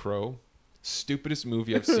Russell Crowe. Stupidest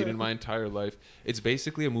movie I've seen in my entire life. It's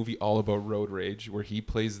basically a movie all about road rage, where he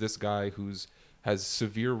plays this guy has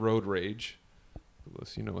severe road rage,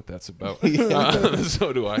 Willis, you know what that's about. Yeah.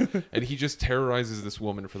 So do I. And he just terrorizes this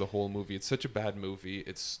woman for the whole movie. It's such a bad movie.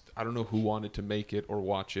 I don't know who wanted to make it or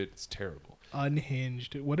watch it. It's terrible.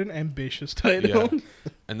 Unhinged. What an ambitious title. Yeah.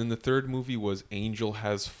 And then the third movie was Angel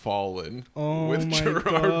Has Fallen Oh with my Gerard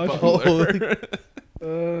gosh. Butler.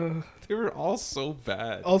 Uh, They were all so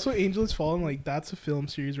bad. also, Angel Has Fallen, like, that's a film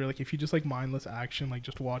series where, like, if you just like mindless action, like,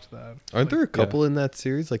 just watch that. Aren't there a Yeah. couple in that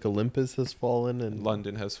series? Like Olympus Has Fallen and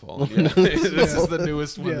London Has Fallen. Yeah. This is the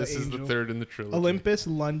newest one. Yeah, This is the Angel. third in the trilogy. Olympus,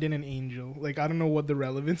 London, and Angel. Like, I don't know what the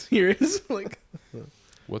relevance here is. Like,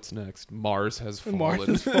 What's next? Mars Has Fallen. Mars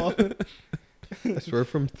Has Fallen. I swear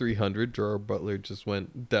from 300, Gerard Butler just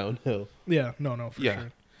went downhill. Yeah, no, for Yeah.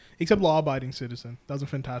 sure. Except Law Abiding Citizen. That was a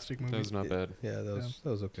fantastic movie. That was not bad. Yeah, that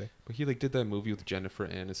was okay. But he like did that movie with Jennifer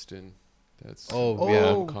Aniston. That's Oh,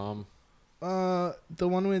 yeah. calm. The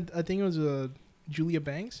one with, I think it was Julia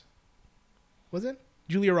Banks. Was it?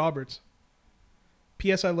 Julia Roberts.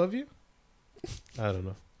 P.S. I Love You. I don't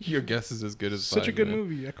know. Your guess is as good as Such a mine, good man.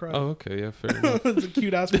 movie. I cried. Oh, okay, yeah, fair enough. It's a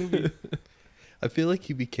cute ass movie. I feel like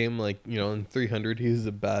he became like, in 300 he was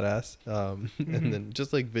a badass, Mhm. and then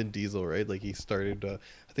just like Vin Diesel, right? Like he started,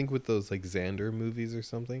 I think with those like Xander movies or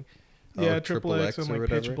something. Yeah, or Triple X and or like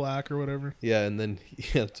whatever. Pitch Black or whatever. Yeah, and then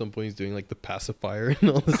at some point he's doing like the pacifier and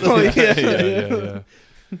all this. Oh, other yeah.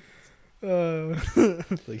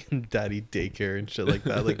 like daddy daycare and shit like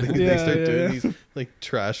that. Like they Yeah, start yeah, doing yeah. these like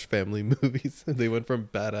trash family movies. They went from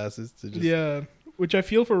badasses to just. Yeah, which I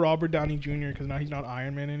feel for Robert Downey Jr. because now he's not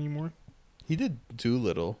Iron Man anymore. He did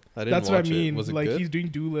Doolittle. I didn't That's what I watch mean. it. Was it like good? he's doing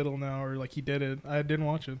Doolittle now, or like he did it. I didn't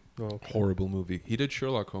watch it. Oh, okay. Horrible movie. He did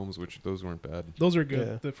Sherlock Holmes, which those weren't bad. Those are good.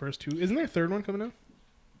 Yeah. The first two. Isn't there a third one coming out?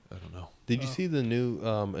 I don't know. Did you Oh. see the new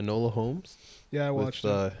Enola Holmes Yeah, I watched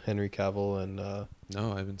with it. Henry Cavill and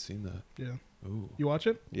No, I haven't seen that. Yeah, Ooh. you watch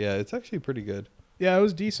it? yeah, it's actually pretty good. Yeah, it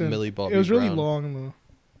was decent. Millie Bobby It was really Brown. long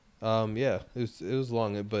though. Yeah, it was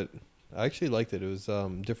long, but I actually liked it. It was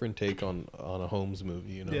different take on a Holmes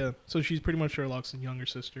movie. Yeah, so she's pretty much Sherlock's younger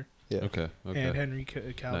sister, Yeah. Okay. Okay. and Henry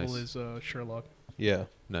Cavill Nice. is Sherlock. Yeah.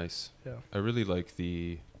 Nice. Yeah. I really like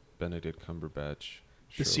the Benedict Cumberbatch.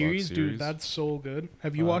 The Sherlock series, dude, that's so good.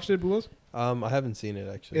 Have you Uh, watched it, Bulos? I haven't seen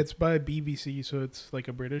it actually. It's by BBC, so it's like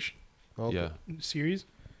a British Okay. Yeah. series.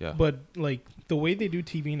 Yeah. But like the way they do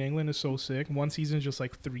TV in England is so sick. One season is just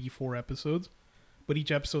like 3-4 episodes, but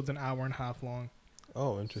each episode's an hour and a half long,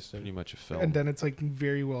 Oh, interesting. Pretty much a film. and then it's like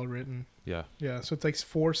very well written. yeah. Yeah, so it's like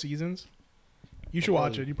 4 seasons. You should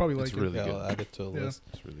watch it. You probably It's like it. really Yeah, good. I'll add it to a Yeah. list.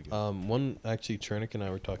 It's really good. One actually Chernick and I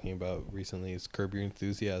were talking about recently is Curb Your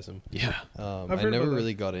Enthusiasm. yeah. I've I heard never about that.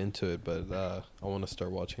 really got into it, but I want to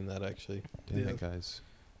start watching that actually. Damn Yeah. it, guys.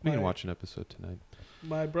 We can My- watch an episode tonight.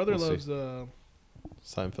 My brother We'll see. loves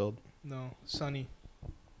Seinfeld. Sunny.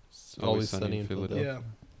 Always Sunny in Yeah. Philadelphia.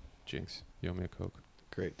 Jinx, you owe me a Coke.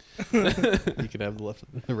 Great. You can have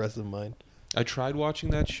the rest of mine. I tried watching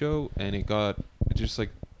that show, and it just like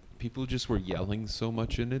people just were yelling so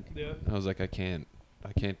much in it. Yeah. I was like, I can't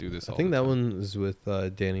do this. I all think the that time. one is with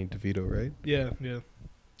Danny DeVito, right? Yeah.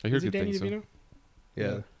 I hear Is it good Danny things. DeVito? Yeah.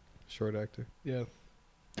 Yeah. Short actor. Yeah.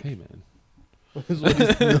 Though. Hey man. Is what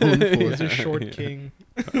he's known for. He's a short Yeah. king.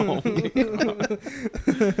 Oh my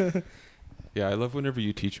God. Yeah, I love whenever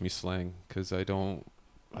you teach me slang because I don't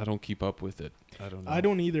keep up with it. I don't know. I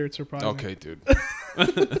don't either. It's surprising. Okay, dude.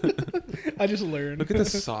 I just learned. Look at the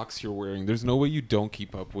socks you're wearing. There's no way you don't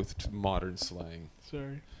keep up with modern slang.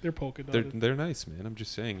 Sorry, they're polka They're dotted. nice, man. I'm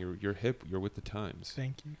just saying you're hip. You're with the times.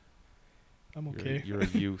 Thank you. I'm okay. You're a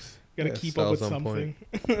youth. Gotta Yeah, keep up with style's on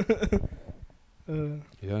something.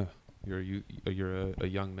 Yeah. You're a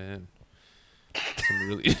young man. Some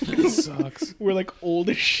really sucks. We're like old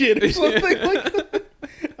as shit or something like that.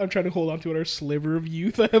 I'm trying to hold on to whatever sliver of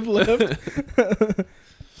youth I have left.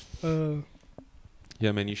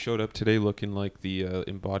 Yeah, man. You showed up today looking like the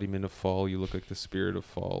embodiment of fall. You look like the spirit of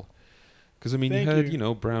fall. Because I mean, Thank you had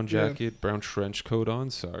you. brown Yeah. jacket, brown trench coat on.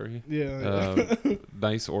 Sorry. Yeah.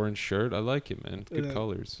 Nice orange shirt. I like it, man. Good Yeah.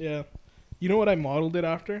 colors. Yeah. You know what I modeled it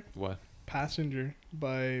after? What? Passenger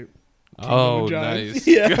by Oh, Kingdom of Giants. nice.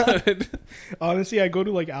 Yeah. Good. Honestly, I go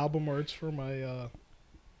to like album arts for my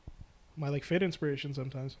my like fit inspiration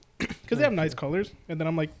sometimes because they have nice colors, and then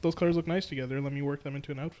I'm like, those colors look nice together. Let me work them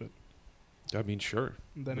into an outfit. I mean, sure.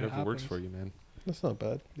 And then Whatever it works happens. for you, man. That's not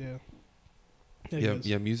bad. Yeah. Yeah, yes.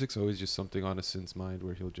 yeah. Music's always just something on a synth's mind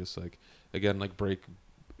where he'll just like, again, like break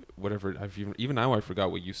whatever. I've even now I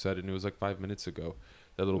forgot what you said, and it was like 5 minutes ago.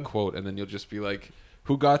 That little quote, and then you'll just be like,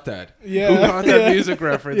 "Who got that? Yeah. Who got that Yeah. music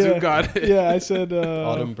reference? Yeah. Who got it?" Yeah, I said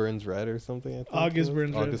Autumn Burns Red or something. I think August it was.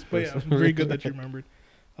 Burns Red. August But yeah, Burns very Red. good that you remembered.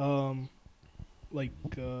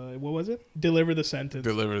 what was it? Deliver the Sentence.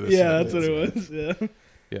 Deliver the Yeah, that's Sentence, what it was.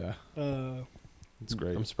 Yeah, Yeah. it's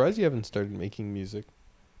great. I'm surprised you haven't started making music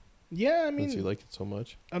Yeah, I since you mean, like it so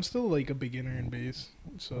much. I'm still like a beginner in bass,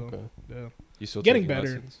 so Okay. yeah. You still Getting taking better.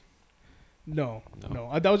 lessons? No.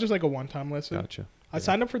 No. That was just like a one-time lesson. Gotcha. I Yeah.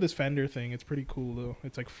 signed up for this Fender thing. It's pretty cool though.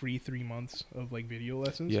 It's like free 3 months of like video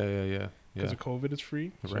lessons. Yeah. Because of COVID, it's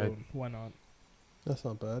free. So Right. why not? That's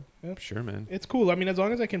not bad. Sure, man. It's cool. I mean, as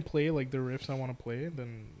long as I can play like the riffs I want to play,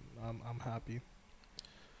 then I'm happy.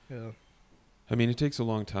 Yeah. I mean, it takes a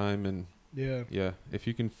long time, and Yeah. yeah, if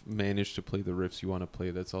you can manage to play the riffs you want to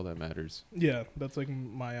play, that's all that matters. Yeah. That's like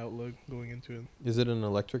my outlook going into it. Is it an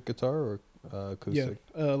electric guitar or acoustic?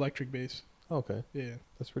 Yeah. Electric bass. Okay, Yeah.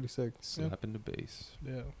 that's pretty sick. Slapping the bass.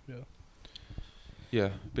 Yeah. Yeah. Yeah,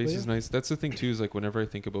 bass yeah. is nice. That's the thing too. Is like whenever I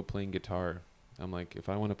think about playing guitar, I'm like, if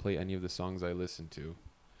I want to play any of the songs I listen to,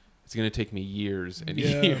 it's gonna take me years and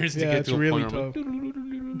Yeah. years to Yeah, get it's to a really point where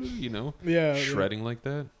I'm like, you know, Yeah. shredding like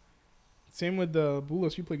that. Same with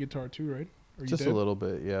Bulos. You play guitar too, right? Or you Just did? a little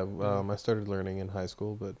bit, yeah. Yeah. I started learning in high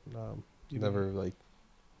school, but You never like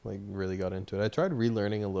really got into it. I tried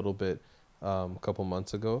relearning a little bit a couple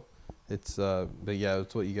months ago. It's but yeah,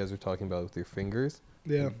 it's what you guys were talking about with your fingers.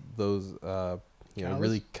 Yeah. Those Callus?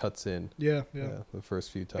 really cuts in. Yeah. The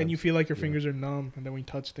first few times. And you feel like your Yeah. fingers are numb, and then when you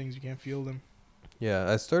touch things, you can't feel them. Yeah,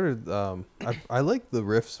 I started. I like the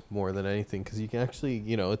riffs more than anything because you can actually,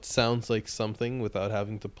 it sounds like something without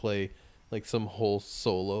having to play like some whole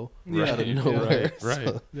solo Yeah. out of Yeah. nowhere. Right.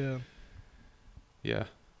 So- Yeah. Yeah,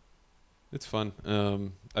 it's fun.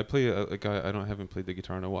 I play like I haven't played the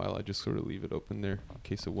guitar in a while. I just sort of leave it open there in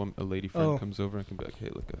case a lady friend Oh. comes over. I can be like, hey,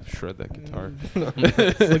 look, shred that guitar. Look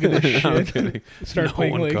at this No, I'm shit. kidding. Start No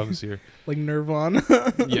playing one like comes here. like Nirvana.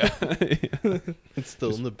 Yeah. It's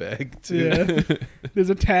still in the bag too. Yeah. There's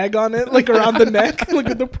a tag on it, like around the neck. Look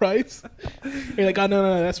at the price. You're like, oh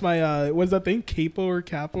no, that's my what's that thing? Capo or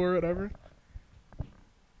capo or whatever.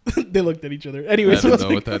 They looked at each other. I Anyways, don't it's know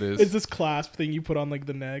like, what that is. it's this clasp thing you put on like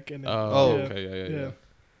the neck and. Oh, yeah. okay, yeah.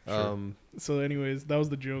 Sure. So, anyways, that was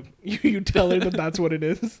the joke. You tell her that that's what it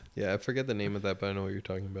is. Yeah, I forget the name of that, but I know what you're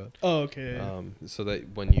talking about. Oh, okay. Yeah. So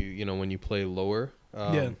that when you play lower,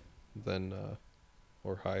 Yeah. then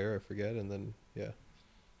or higher, I forget, and then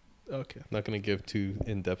Okay. I'm not gonna give too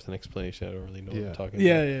in depth an explanation. I don't really know what Yeah. I'm talking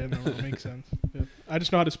Yeah, about. yeah, no, it makes sense. Yeah. I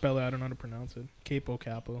just know how to spell it. I don't know how to pronounce it. Capo,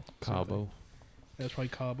 capo. Cabo. something. That's probably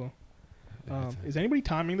Cabo. Is anybody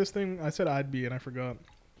timing this thing? I said I'd be, and I forgot.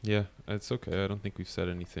 Yeah, it's okay. I don't think we've said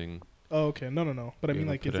anything. Oh, okay. No. But I We mean, haven't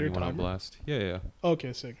like, is put there a anyone on timer? blast? Yeah.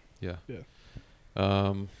 Okay, sick. Yeah.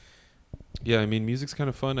 Yeah. Yeah, I mean, music's kind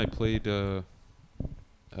of fun. I played.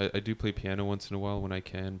 I do play piano once in a while when I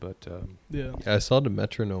can, but Yeah. Yeah, I saw the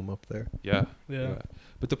metronome up there. yeah. Yeah.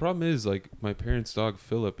 But the problem is, like, my parents' dog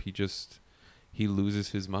Philip, he loses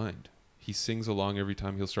his mind. He sings along every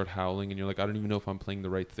time. He'll start howling, and you're like, I don't even know if I'm playing the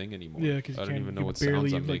right thing anymore. Yeah, because I you don't can't even know you what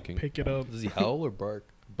barely sounds I'm like making. pick it up. Does he howl or bark?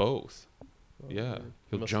 Both. Oh, Yeah,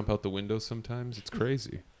 he'll Must- jump out the window sometimes. It's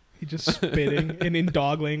crazy. He's just spitting, and in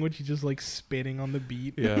dog language, he's just like spitting on the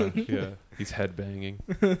beat. Yeah. He's headbanging.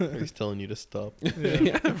 Or he's telling you to stop.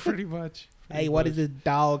 Yeah. pretty much. Hey, what is this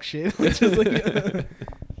dog shit? It's just like,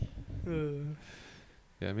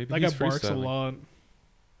 Yeah, maybe that he's guy barks a freestyling. lot.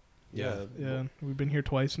 Yeah. Yeah, we've been here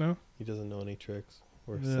twice now. He doesn't know any tricks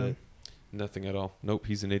or Yeah. say. Nothing at all. Nope,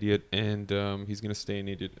 he's an idiot, and he's gonna stay an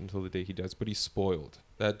idiot until the day he dies. But he's spoiled.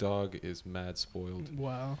 That dog is mad spoiled.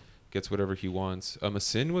 Wow. Gets whatever he wants.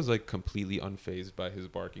 Asin was like completely unfazed by his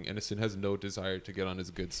barking, and Asin has no desire to get on his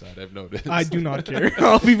good side. I've noticed. I do not care.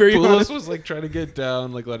 I'll be very Poulos honest. was like trying to get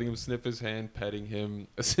down, like letting him sniff his hand, petting him.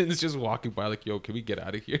 Asin's just walking by, like, "Yo, can we get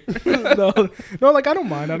out of here?" no, like I don't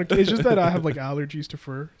mind. I don't. It's just that I have like allergies to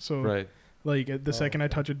fur. So Right. like the second I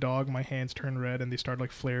touch a dog, my hands turn red and they start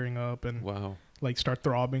like flaring up and Wow. like start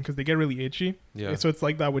throbbing because they get really itchy. Yeah. So it's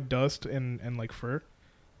like that with dust and like fur.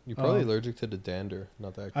 You're probably Um, allergic to the dander,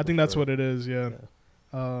 not the actual I think that's fur. what it is. Yeah.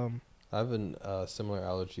 I have a similar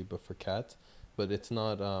allergy, but for cats. But it's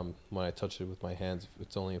not when I touch it with my hands.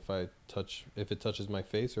 It's only if it touches my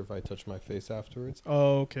face or if I touch my face afterwards.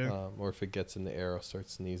 Oh, okay. Or if it gets in the air, I'll start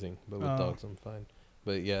sneezing. But with Oh. dogs, I'm fine.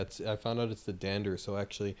 But yeah, I found out it's the dander. So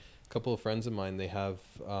actually, a couple of friends of mine, they have,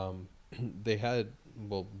 they had,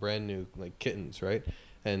 brand new like kittens, right?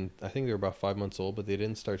 And I think they were about 5 months old, but they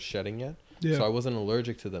didn't start shedding yet. Yeah. So I wasn't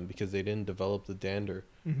allergic to them because they didn't develop the dander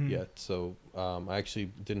Mhm. yet. So I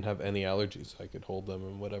actually didn't have any allergies. I could hold them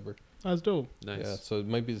and whatever. That's dope. Nice. Yeah. So it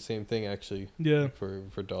might be the same thing actually Yeah.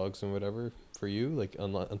 for dogs and whatever. For you, like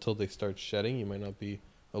until they start shedding, you might not be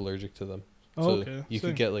allergic to them. Oh, So okay. you Sick.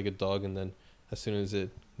 could get like a dog, and then as soon as it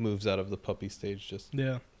moves out of the puppy stage, just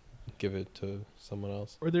Yeah. give it to someone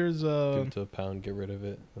else. Or there's Give it to a pound, get rid of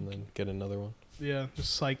it, and then get another one. yeah,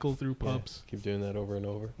 just cycle through Yeah, pups. keep doing that over and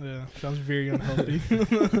over. Yeah, sounds very unhealthy.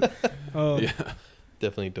 Yeah.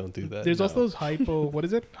 Definitely don't do that. There's No. also those what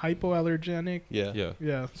is it? Hypoallergenic. Yeah. Yeah.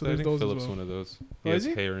 Yeah, so I there's think those Philip's as well. one of those. Oh, He is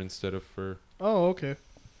has he? hair instead of fur. Oh, okay.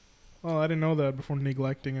 Oh, I didn't know that before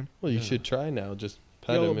neglecting him. Well, you Yeah. should try now. Just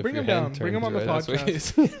pat Yo, him if bring your him hand down. Bring him turns on the right.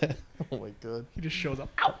 podcast. Oh my god. He just shows up.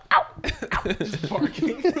 Ow, ow, ow, just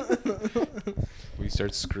barking. We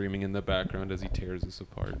start screaming in the background as he tears us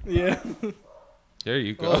apart. Yeah. There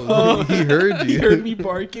you go. Oh, he heard He you. heard me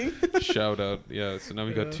barking. Shout out. Yeah. So now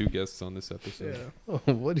we got Yeah. 2 guests on this episode. Yeah.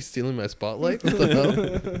 Oh, what? He's stealing my spotlight? What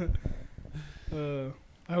the hell?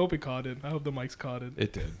 I hope it caught it. I hope the mics caught it.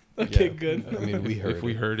 It did. Okay, Yeah. good. I mean, we heard If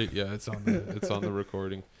we it. heard it, yeah, it's on the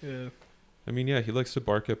recording. Yeah. I mean, yeah, he likes to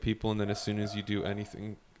bark at people, and then as soon as you do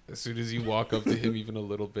anything, as soon as you walk up to him even a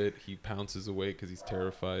little bit, he pounces away because he's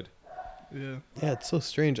terrified. Yeah. Yeah, it's so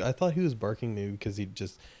strange. I thought he was barking maybe because he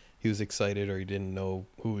was excited or he didn't know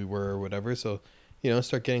who we were or whatever. So,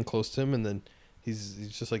 start getting close to him, and then he's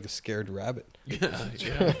just like a scared rabbit. Yeah.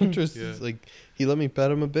 Just Yeah. like he let me pet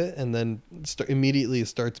him a bit, and then immediately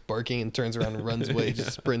starts barking and turns around and runs away.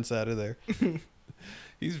 Just sprints out of there.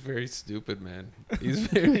 He's very stupid, man. He's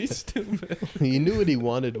very stupid. He knew what he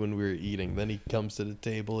wanted when we were eating. Then he comes to the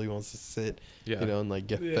table. He wants to sit, Yeah. and like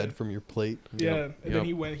get Yeah. fed from your plate. Yeah. Yep, And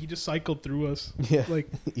then he just cycled through us. Yeah, Like,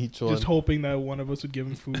 each one. just hoping that one of us would give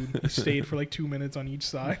him food. He stayed for like 2 minutes on each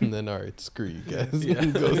side. And then, all right, screw you guys. Yeah.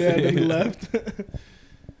 And goes Yeah, and then he Yeah. left.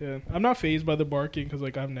 Yeah. I'm not phased by the barking because,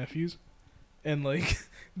 like, I have nephews. And, like,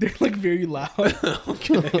 they're, like, very loud.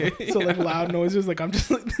 Okay. So, like, loud noises. Like, I'm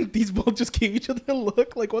just like, these both just gave each other a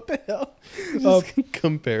look. Like, what the hell? Just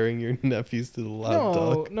comparing your nephews to the loud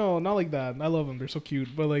dog. No, not like that. I love them. They're so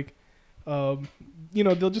cute. But, like,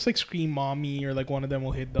 they'll just, like, scream mommy, or, like, one of them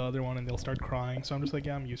will hit the other one and they'll start crying. So I'm just like,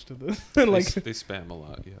 yeah, I'm used to this. And, like, they spam a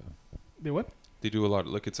lot. Yeah. they what? They do a lot.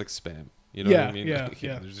 Like it's like spam. You know what I Yeah, mean? yeah, Like,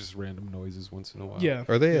 yeah. There's just random noises once in a while. Yeah.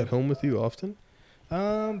 Are they yeah. at home with you often?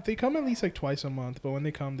 They come at least, like, twice a month. But when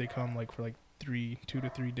they come, like, for, like, 2 to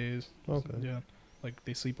 3 days. Okay. Yeah. Like,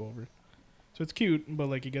 they sleep over. So it's cute, but,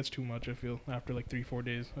 like, it gets too much, I feel, after, like, 3-4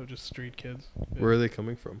 days of just straight kids. Yeah. Where are they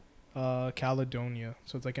coming from? Caledonia.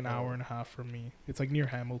 So it's, like, an hour and a half from me. It's, like, near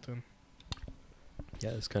Hamilton.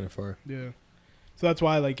 Yeah, it's kind of far. Yeah. So that's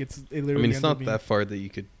why, like, it literally I mean, it's ends not up being, that far that you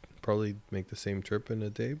could probably make the same trip in a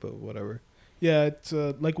day, but whatever. Yeah, it's,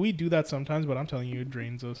 like, we do that sometimes, but I'm telling you, it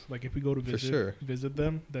drains us. Like, if we go to For visit, sure. visit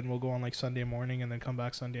them, then we'll go on, like, Sunday morning and then come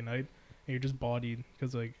back Sunday night. And you're just bodied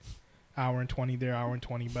because, like, hour and 20 there, hour and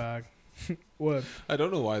 20 back. What? I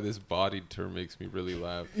don't know why this bodied term makes me really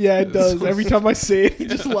laugh. Yeah, it It's does. so Every time I say it, he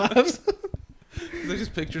just laughs. 'Cause I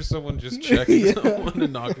just picture someone just checking Yeah. someone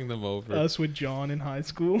and knocking them over. Us with John in high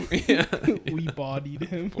school. Yeah. We bodied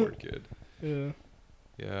him. Poor kid. Yeah.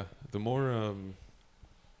 Yeah. The more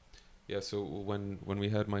yeah, so when we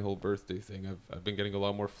had my whole birthday thing, I've been getting a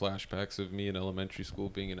lot more flashbacks of me in elementary school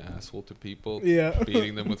being an asshole to people, Yeah.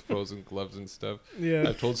 beating them with frozen gloves and stuff. Yeah.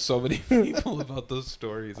 I've told so many people about those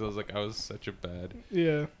stories. I was like, I was such a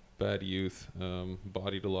Yeah. bad youth.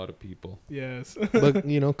 Bodied a lot of people. Yes. But,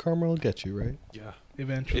 karma will get you, right? Yeah.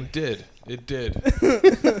 Eventually. It did. It did.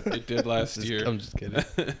 It did last year. I'm just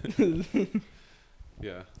kidding.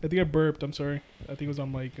 Yeah. I think I burped. I'm sorry. I think it was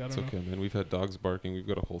on mic. I It's don't know. okay, man. We've had dogs barking. We've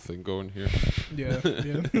got a whole thing going here. Yeah.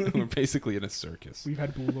 Yeah. We're basically in a circus. We've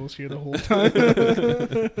had bulldogs here the whole time.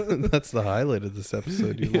 That's the highlight of this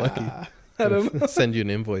episode. You're lucky. Adam. I'll send you an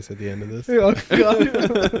invoice at the end of this. Oh,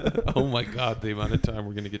 God. Oh my god, the amount of time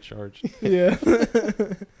we're gonna get charged. Yeah.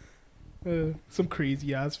 Some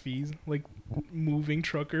crazy ass fees, like moving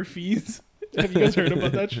trucker fees. Have you guys heard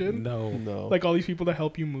about that shit? No. No. Like all these people that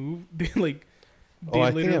help you move, they like. They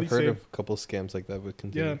I think literally I've heard say, of a couple scams like that with yeah,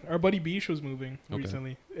 continue. our buddy Beach was moving Okay.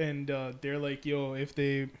 recently, and they're like, "Yo, if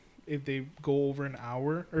they go over an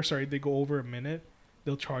hour, or sorry, they go over a minute,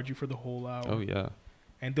 they'll charge you for the whole hour." Oh yeah.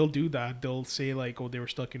 And they'll do that. They'll say like, "Oh, they were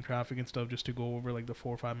stuck in traffic and stuff," just to go over like the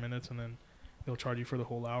 4 or 5 minutes, and then they'll charge you for the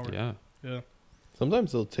whole hour. Yeah. Yeah.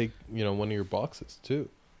 Sometimes they'll take, one of your boxes too.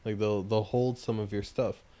 Like they'll hold some of your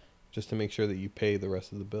stuff just to make sure that you pay the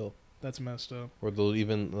rest of the bill. That's messed up. Or they'll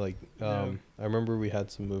even Yeah. I remember we had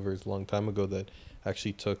some movers a long time ago that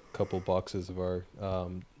actually took a couple boxes of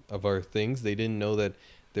our things. They didn't know that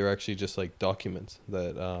they were actually just like documents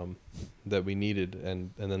that we needed,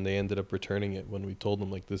 and then they ended up returning it when we told them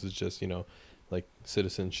like this is just like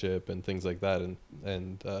citizenship and things like that,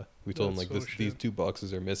 and we told them That's like so these shit. 2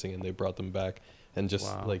 boxes are missing, and they brought them back, and just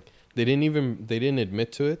Wow. like they didn't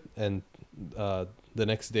admit to it, and the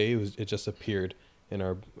next day it just appeared in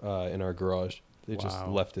our garage. They just Wow.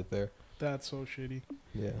 left it there. That's so shitty.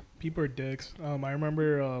 Yeah. People are dicks. I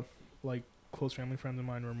remember like close family friends of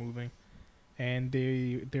mine were moving, and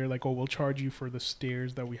they're like, "Oh, we'll charge you for the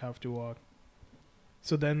stairs that we have to walk."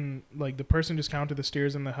 So then, like, the person just counted the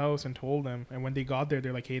stairs in the house and told them. And when they got there,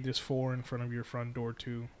 they're like, "Hey, there's 4 in front of your front door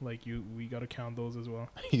too. Like, we gotta count those as well."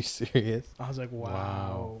 Are you serious? I was like, "Wow,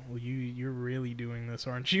 Wow. well, you're really doing this,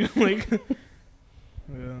 aren't you?" Like,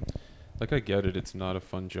 yeah, Like I get it. It's not a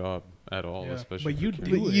fun job at all, Yeah, especially. but for you kids.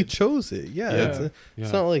 do But it. you chose it. Yeah. Yeah. It's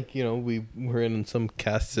Yeah. not like, we were in some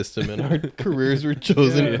caste system and our careers were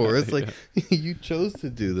chosen Yeah. for us. Like, you chose to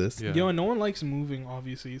do this. Yeah. Yo, and no one likes moving,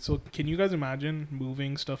 obviously. So can you guys imagine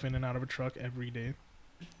moving stuff in and out of a truck every day?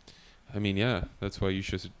 I mean, yeah, that's why you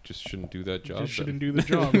just shouldn't do that job. Just shouldn't then. do the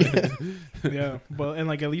job. Yeah, but and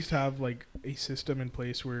like at least have like a system in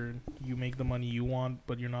place where you make the money you want,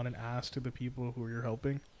 but you're not an ass to the people who you're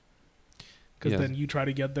helping. Because Yeah. then you try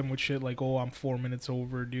to get them with shit like, "Oh, I'm 4 minutes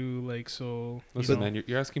overdue," like so. Listen, you know. man,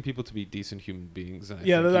 you're asking people to be decent human beings. And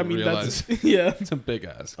Yeah, think I you mean realize that's yeah. it's a big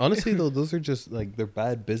ass. Honestly, though, those are just like they're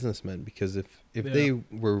bad businessmen because if Yeah. they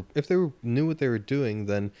knew what they were doing,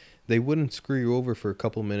 then they wouldn't screw you over for a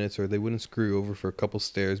couple minutes or they wouldn't screw you over for a couple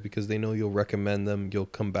stairs because they know you'll recommend them, you'll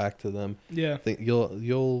come back to them, Yeah,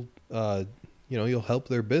 you'll help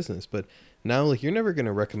their business. But now, like, you're never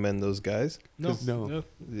gonna recommend those guys. no, 'Cause No.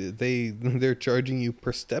 they're charging you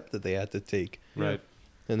per step that they had to take. Yeah. Right.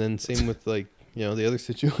 And then same with like the other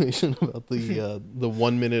situation about the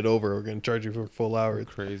 1 minute over, we're gonna charge you for a full hour.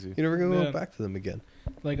 Crazy. You're never gonna Yeah. go back to them again.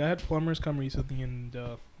 Like I had plumbers come recently, and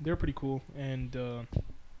they're pretty cool. And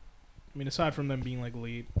I mean, aside from them being like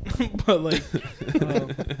late, but like,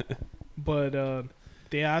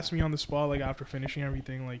 they asked me on the spot, like after finishing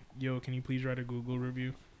everything, like, "Yo, can you please write a Google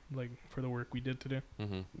review, like for the work we did today?"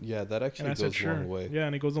 Mm-hmm. Yeah, that And actually I goes said, a "Sure." long way. Yeah,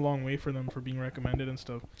 and it goes a long way for them for being recommended and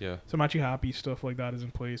stuff. Yeah. So I'm actually happy stuff like that is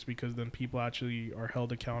in place because then people actually are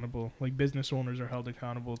held accountable. Like business owners are held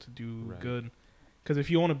accountable to do Right. good. Because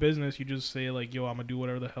if you own a business, you just say like, "Yo, I'm gonna do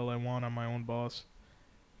whatever the hell I want. I'm my own boss."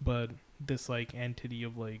 But this like entity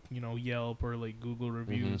of like Yelp or like Google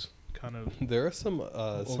reviews kind of There are some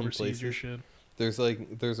oversees your places. shit.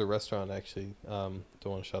 There's a restaurant actually. Don't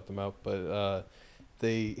want to shout them out, but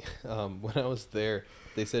they when I was there,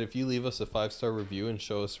 they said if you leave us a 5-star review and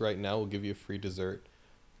show us right now, we'll give you a free dessert.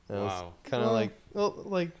 And I was Wow. kind of Well, like, well,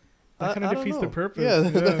 like that kinda I don't defeats the know. purpose.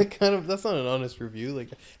 Yeah, Yeah. that's not an honest review. Like,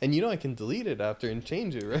 and I can delete it after and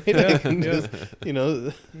change it, right? Yeah, I can yeah. just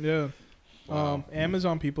Yeah. Wow.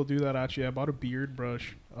 Amazon people do that actually. I bought a beard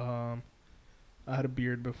brush. I had a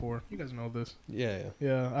beard before. You guys know this. yeah.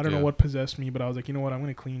 Yeah, I don't Yeah. know what possessed me, but I was like, you know what? I'm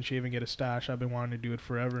gonna clean shave and get a stash. I've been wanting to do it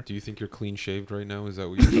forever. Do you think you're clean shaved right now? Is that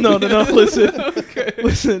what you're No. Listen,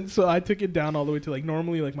 listen. So I took it down all the way to like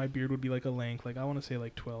normally like my beard would be like a length, like I want to say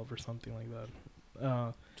like 12 or something like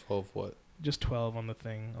that. 12 what? Just 12 on the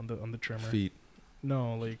thing on the trimmer. feet?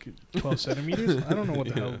 No, like 12 centimeters. I don't know what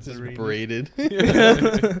the Yeah. hell the Just range is. braided.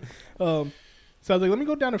 So I was like, let me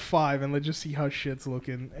go down to 5 and let's just see how shit's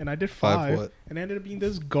looking. And I did 5, what? and it ended up being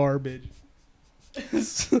this garbage.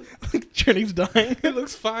 Like Cherning's dying. It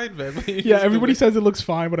looks fine, man. Yeah, everybody says it looks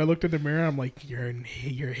fine, but I looked in the mirror. I'm like, you're a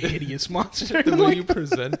hideous monster. the way Like, you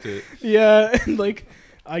present it. yeah, and like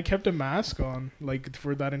I kept a mask on like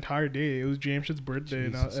for that entire day. It was Jamesh's birthday,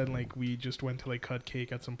 Jesus, and man. like we just went to like cut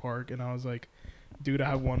cake at some park, and I was like, dude, I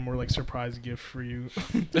have one more like surprise gift for you.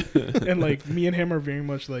 And like me and him are very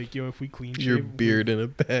much like, yo, if we clean shave, Your beard in a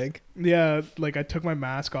bag. yeah, like I took my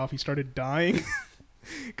mask off. He started dying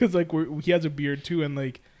because like he has a beard too, and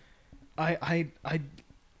like I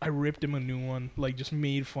ripped him a new one. Like just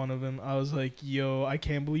made fun of him. I was like, yo, I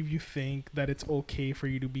can't believe you think that it's okay for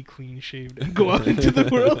you to be clean shaved and go out into the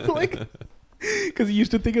world like. Because he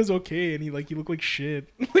used to think it was okay, and he looked like shit.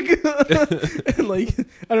 Like, and like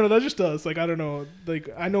I don't know. That's just us. Like I don't know. Like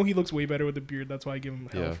I know he looks way better with a beard. That's why I give him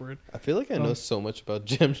hell Yeah. for it. I feel like I know Um, so much about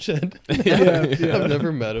Jamshed. Yeah. I've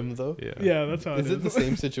never met him though. Yeah. Yeah, that's how Is it it the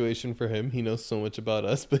same situation for him? He knows so much about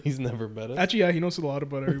us, but he's never met us. Actually, yeah, he knows a lot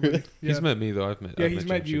about everybody. Yeah. He's met me though. I've met. Yeah, I've he's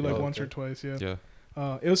met you Jamshid, like yeah. once or okay. twice. Yeah. Yeah.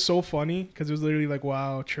 It was so funny because it was literally like,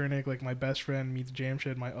 wow, Chernik, like my best friend meets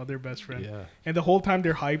Jamshed, my other best friend. Yeah. And the whole time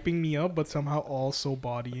they're hyping me up, but somehow also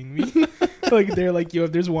bodying me. Like they're like, yo,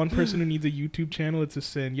 if there's one person who needs a YouTube channel, it's a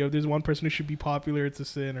sin. Yo, if there's one person who should be popular, it's a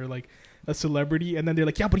sin. Or like a celebrity. And then they're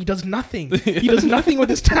like, yeah, but he does nothing. He does nothing with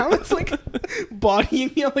his talents. Like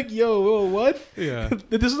bodying me. I'm like, yo, whoa, what? Yeah.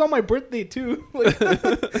 This is on my birthday too. Like,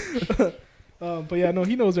 but yeah, no,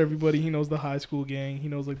 he knows everybody. He knows the high school gang. He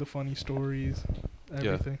knows like the funny stories,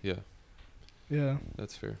 everything. Yeah. Yeah.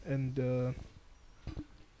 That's fair. And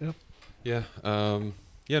Yeah. Yeah.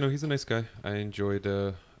 No, he's a nice guy. I enjoyed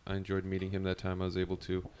I enjoyed meeting him that time I was able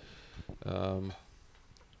to.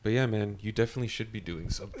 But yeah, man, you definitely should be doing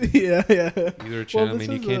something. Yeah. Either a channel. I this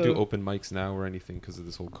mean, you is, can't do open mics now or anything because of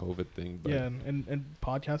this whole COVID thing. But Yeah, and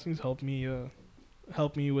podcasting's helped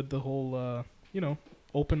me with the whole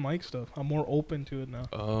open mic stuff. I'm more open to it now.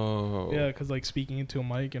 Oh. Yeah, because like speaking into a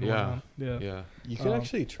mic and Yeah. whatnot. Yeah. Yeah. You could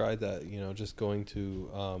actually try that, just going to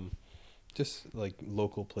just like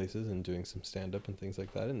local places and doing some stand up and things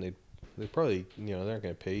like that, and they probably, they're not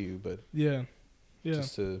going to pay you, but Yeah.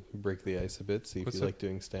 just to break the ice a bit, see What's if you like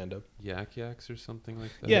doing stand up. Yak Yaks or something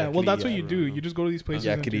like that. Yeah, well, Yakety that's what yak. you do. You just go to these places.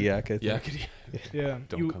 and do- Yakety yak, I think. Yakety. Yeah.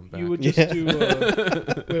 Don't you, come back. You would just Yeah. do.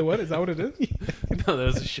 Wait, what? Is that what it is? No, that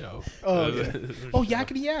was a show. Oh, That was okay. a Oh, show.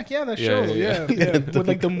 Yakety Yak. Yeah, that Yeah, show. yeah, Yeah. With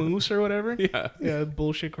like the moose or whatever. Yeah. Yeah,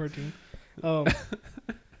 bullshit cartoon.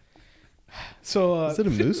 So Is it a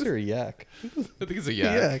moose or a yak? I think it's a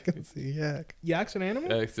yak. Yak. It's a yak. yak's an animal?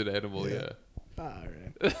 Yak's an animal, Yeah. yeah. All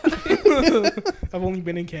right. I've only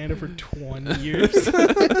been in Canada for 20 years.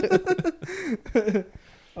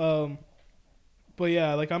 But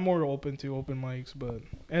yeah, like I'm more open to open mics, but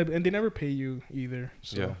and they never pay you either.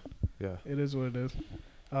 So Yeah. it is what it is.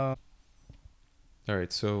 All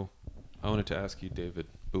right, so I wanted to ask you, David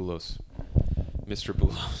Boulos, Mr.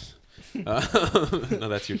 Boulos. No,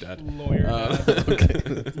 that's your dad. Lawyer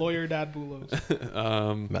dad. Lawyer dad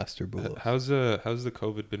Boulos. Master Bull. How's the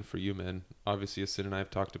COVID been for you, man? Obviously, Asin and I have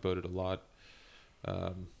talked about it a lot.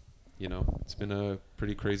 It's been a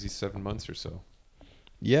pretty crazy 7 months or so.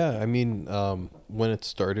 Yeah, I mean, when it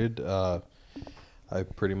started, I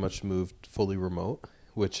pretty much moved fully remote,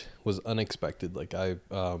 which was unexpected. Like I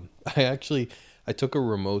took a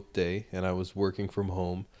remote day and I was working from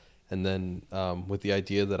home, and then with the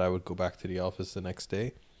idea that I would go back to the office the next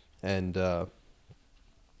day, and all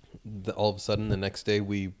of a sudden the next day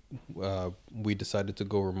we decided to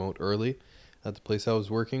go remote early at the place I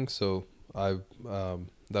was working. So that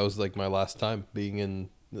was like my last time being in.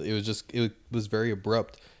 It was very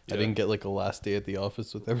abrupt. Yeah. I didn't get like a last day at the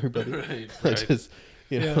office with everybody. Right. I just,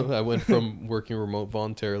 I went from working remote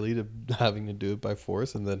voluntarily to having to do it by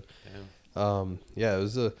force. And then, Damn. it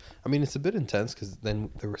was it's a bit intense because then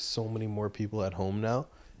there were so many more people at home now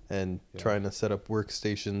and trying to set up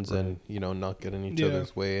workstations and, not get in each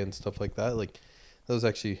other's way and stuff like that. Like that was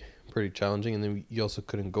actually pretty challenging. And then you also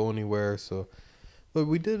couldn't go anywhere. So, but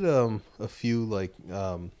we did, a few like,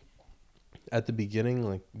 at the beginning,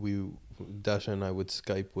 like Dasha and I would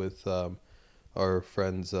Skype with our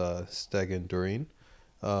friends Steg and Doreen.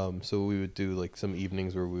 So we would do like some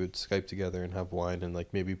evenings where we would Skype together and have wine and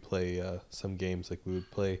like maybe play some games. Like we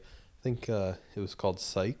would play, I think it was called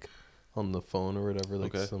Psych on the phone or whatever.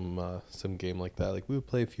 Like Okay. some game like that. Like we would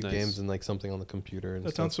play a few Nice. games and like something on the computer and That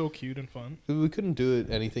stuff. sounds so cute and fun. We couldn't do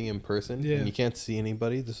anything in person. Yeah. And you can't see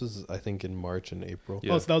anybody. This was I think in March and April.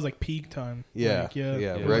 Yeah. Oh, so that was like peak time. Yeah, Like, yeah,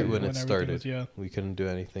 right when it everything started. was- yeah. We couldn't do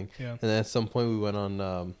anything. Yeah. And then at some point we went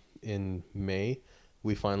on in May,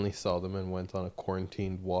 we finally saw them and went on a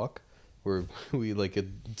quarantined walk where we like a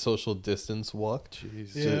social distance walk.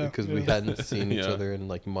 Jeez. Yeah. Because we hadn't seen each Yeah. other in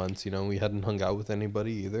like months, and we hadn't hung out with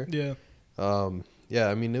anybody either. Yeah.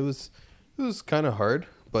 I mean it was kind of hard,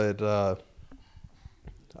 but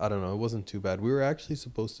I don't know, it wasn't too bad. We were actually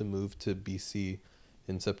supposed to move to BC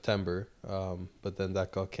in September, but then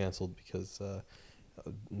that got canceled because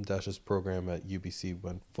Dasha's program at UBC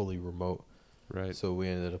went fully remote. Right. So we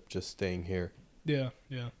ended up just staying here. Yeah.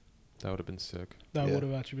 Yeah. That would have been sick. That Yeah. would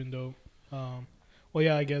have actually been dope. Well,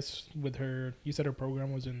 yeah, I guess with her, you said her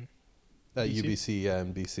program was in. At BC? UBC, yeah,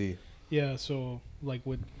 in BC. Yeah, so like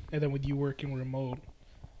and then with you working remote,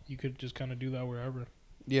 you could just kind of do that wherever.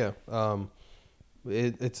 Yeah.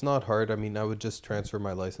 It's not hard. I mean, I would just transfer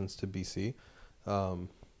my license to BC.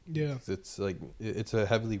 Yeah. It's like it's a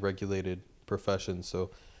heavily regulated profession,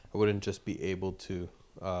 so I wouldn't just be able to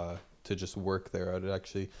just work there. I'd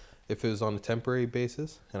actually, if it was on a temporary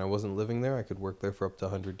basis and I wasn't living there, I could work there for up to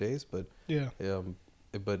 100 days. But Yeah.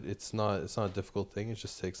 but it's not a difficult thing. It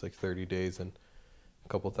just takes like 30 days and a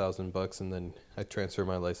couple $1,000, and then I transfer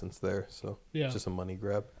my license there. So Yeah. it's just a money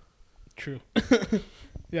grab. True.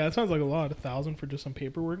 Yeah, that sounds like a lot. 1,000 for just some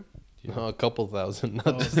paperwork. Yeah. No, a couple thousand. Not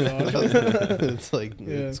Oh, just God. it's like Yeah.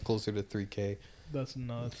 it's closer to 3K. That's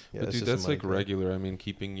nuts. Yeah, But it's dude, just a that's money like grab. regular. I mean,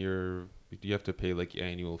 you have to pay like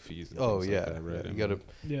anannual fees. And Oh things yeah, like that, right? yeah. I You gotta mean,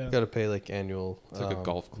 Yeah. gotta pay like annual. It's like a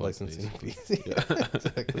golf club, licensing basically. fees. Yeah,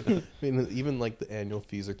 exactly. I mean, even like the annual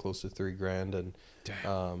fees are close to $3,000,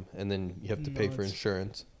 and then you have to pay for Nuts.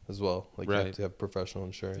 insurance as well. Like you Right. have to have professional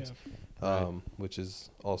insurance, Right. which is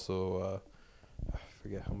also I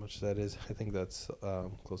forget how much that is. I think that's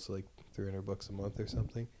close to like $300 a month or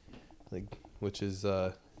something. Like, which is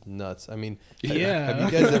nuts. I mean, Yeah.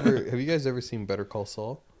 have you guys ever seen Better Call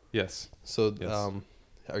Saul? Yes. So, Yes.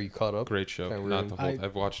 are you caught up? Great show. Kinda Not the ruined. whole.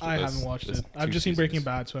 I've watched it. I this- haven't watched this it. I've 2 just seen Breaking seasons.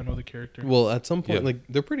 Bad, so I know the character. Well, at some point, Yeah. like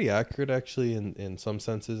they're pretty accurate actually in some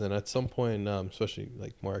senses, and at some point, especially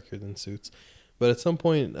like more accurate than Suits. But at some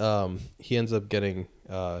point, he ends up getting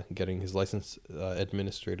his license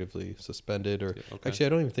administratively suspended, or Yeah, okay. actually, I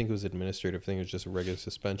don't even think it was administrative. I think it was just a regular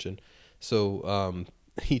suspension. So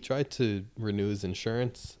he tried to renew his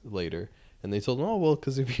insurance later, and they told him, "Oh well,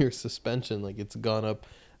 because of your suspension, like it's gone up."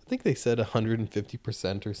 I think they said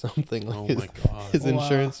 150% or something. Like Oh his, my god. his Wow.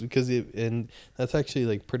 insurance, because and that's actually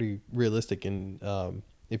like pretty realistic. And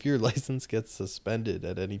if your license gets suspended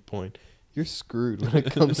at any point, you're screwed when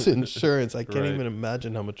it comes to insurance. I can't Right. even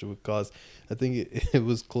imagine how much it would cost. I think it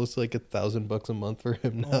was close to like $1,000 a month for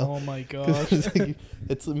him now. Oh my 'Cause gosh. it's, like,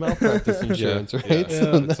 it's a malpractice insurance, right? yeah.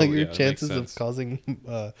 So Yeah. now So, your yeah, it makes chances of sense.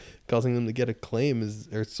 causing them to get a claim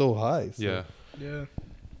are so high. So. Yeah. Yeah.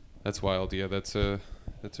 That's wild. Yeah, that's a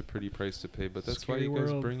pretty price to pay. But that's Scary why you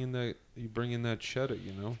guys world. bring in that cheddar,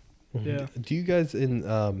 you know. Mhm. Yeah. Do you guys in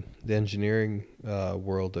the engineering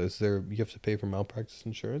world, you have to pay for malpractice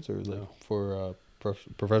insurance or like No. for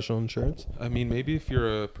professional insurance? I mean, maybe if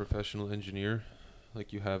you're a professional engineer,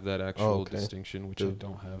 like you have that actual okay. distinction, which I The-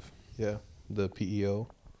 don't have. Yeah, the PEO.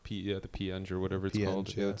 The PEng or whatever it's PEng,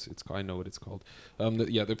 called. yeah. Yeah, it's I know what it's called.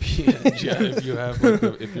 The PEng. Yeah, if you have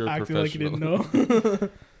like if you're a Acting like you professional. didn't know.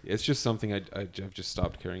 It's just something I've just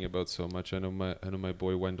stopped caring about so much. I know my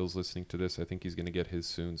boy Wendell's listening to this. I think he's gonna get his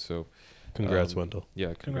soon. So Congrats, Wendell.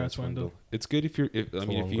 yeah, congrats Wendell. Wendell. It's good if It's a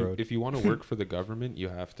long road. if you want to work for the government, you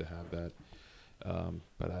have to have that.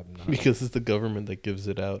 But I'm not. Because it's the government that gives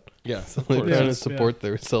it out. Yeah, So of they're course. trying to Yeah. support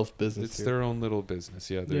their self business. It's their own little business.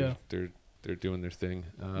 Yeah, they're Yeah. they're doing their thing.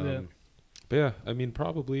 Yeah. But yeah, I mean,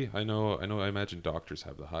 probably I imagine doctors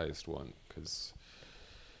have the highest one because,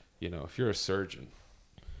 if you're a surgeon,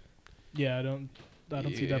 Yeah, I don't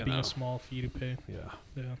see Yeah, that being no. a small fee to pay. yeah,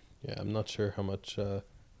 Yeah. Yeah, I'm not sure how much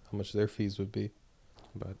their fees would be.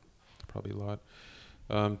 but probably a lot.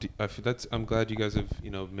 I'm glad you guys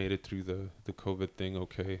have made it through the COVID thing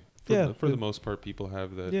okay. For the most part, people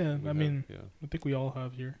have that. Yeah, we I have, mean- yeah. I think we all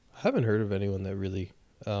have here. I haven't heard of anyone that really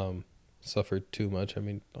suffered too much. I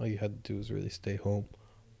mean, all you had to do was really stay home.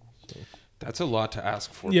 So. That's a lot to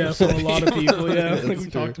ask for. Yeah, for a lot of people. Yeah, That's like we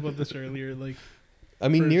true. talked about this earlier. Like, I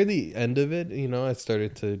mean, For- near the end of it, I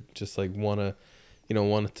started to just like wanted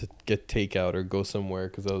to get takeout or go somewhere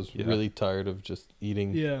because I was Yeah. really tired of just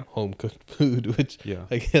eating yeah, home cooked food, which Yeah.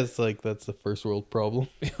 I guess like that's the first world problem.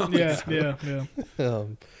 yeah.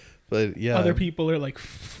 But yeah, Other people are like,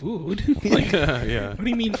 food. Like, yeah. what do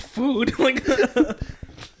you mean food? Like,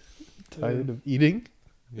 tired of eating.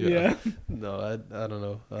 yeah. No, I don't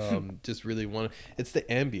know. Just really want. It's the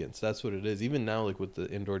ambience. That's what it is. Even now, like with the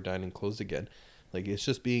indoor dining closed again, like it's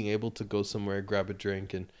just being able to go somewhere, grab a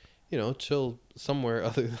drink, and chill somewhere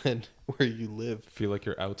other than where you live. Feel like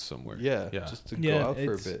you're out somewhere. Yeah, Yeah. just to Yeah, go out for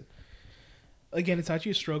a it's- bit. Again, it's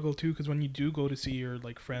actually a struggle too, because when you do go to see your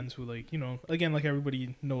like friends who like again, like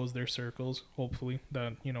everybody knows their circles. Hopefully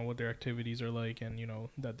that what their activities are like, and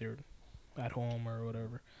that they're at home or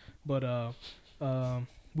whatever. But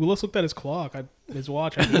Willis looked at his clock, his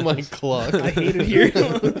watch. I hate My this. clock. I hate it here.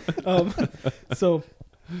 So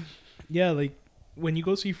yeah, like when you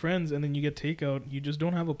go see friends and then you get takeout, you just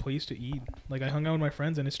don't have a place to eat. Like I hung out with my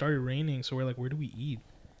friends and it started raining, so we're like, where do we eat?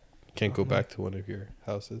 Can't go back to one of your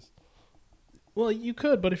houses. Well, you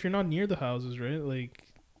could, but if you're not near the houses, right? Like,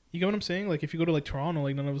 you get what I'm saying? Like, if you go to like Toronto,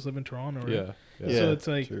 like none of us live in Toronto, right? Yeah. Yeah, So it's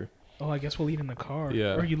like- sure. Oh, I guess we'll eat in the car.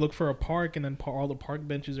 Yeah. Or you look for a park and then all the park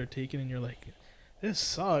benches are taken, and you're like, this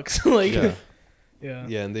sucks. Like, Yeah. yeah.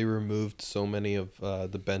 Yeah, and they removed so many of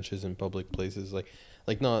the benches in public places, like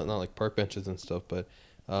not like park benches and stuff, but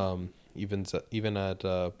even at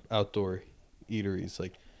outdoor eateries,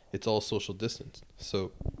 like it's all social distance.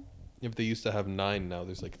 So if they used to have 9, now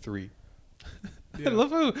there's like 3. I love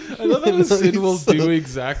how Sid will do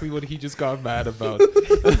exactly what he just got mad about.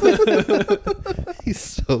 He's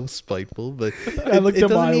so spiteful, but I looked at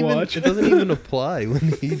doesn't my even, watch. It doesn't even apply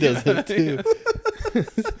when he does it too.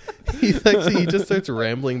 He just starts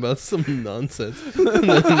rambling about some nonsense. And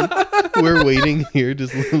then we're waiting here,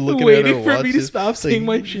 just looking Waiting at our for watches. me to stop saying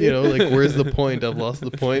my shit. Like where's the point? I've lost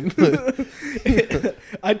the point.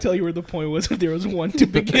 I'd tell you where the point was if there was one to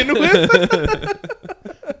begin with.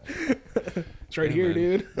 It's right Yeah, here,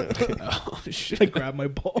 man. dude. Oh shit! I grabbed my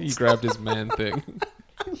balls. He grabbed his man thing.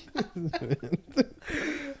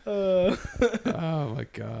 Uh, Oh my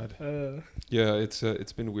god. Yeah, it's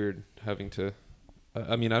been weird having to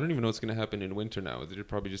I mean, I don't even know what's going to happen in winter now. They're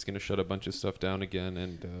probably just going to shut a bunch of stuff down again.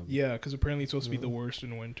 And Yeah, because apparently it's supposed to be the worst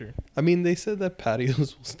in winter. I mean, they said that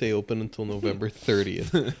patios will stay open until November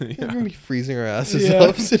 30th. We're yeah. gonna be freezing our asses Yeah.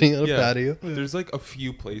 off sitting on a Yeah. patio. There's like a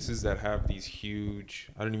few places that have these huge,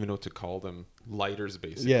 I don't even know what to call them, lighters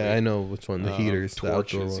basically. Yeah, I know which one. The heaters, the outdoor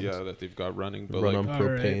torches, ones. yeah, that they've got running. But Run like, on All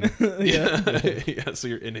right. propane. yeah. yeah, so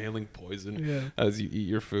you're inhaling poison Yeah. as you eat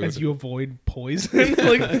your food. As you avoid poison.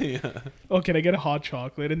 Like, yeah. oh, can I get a hot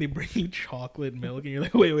chocolate? And they bring you chocolate milk, and you're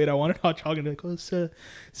like, wait, I wanted hot chocolate. And they're like, oh, sir,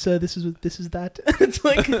 this is that. It's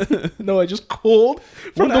like, no, I just cold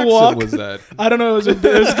from What the accent walk. was that? I don't know. It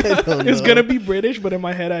don't was know. gonna be British, but in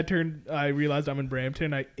my head, I realized I'm in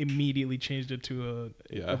Brampton. I immediately changed it to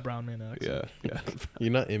Yeah. a brown man accent. Yeah, yeah.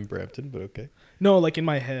 You're not in Brampton, but okay. No, like in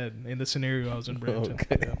my head, in the scenario, I was in Brampton.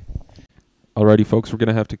 Okay. Yeah. Alrighty, folks, we're going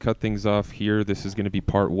to have to cut things off here. This is going to be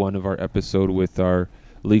part 1 of our episode with our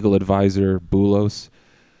legal advisor, Bulos.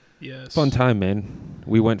 Yes. Fun time, man.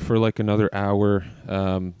 We went for like another hour.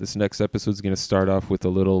 This next episode is going to start off with a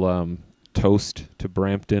little toast to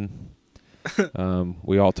Brampton.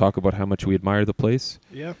 We all talk about how much we admire the place.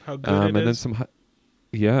 Yeah. How good And it then is.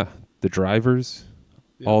 the drivers,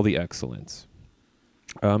 Yeah. all the excellence.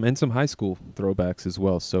 And some high school throwbacks as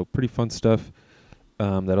well. So pretty fun stuff.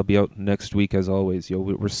 That'll be out next week as always. Yo,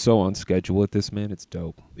 we're so on schedule with this, man. It's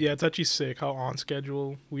dope. Yeah, it's actually sick how on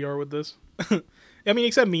schedule we are with this. I mean,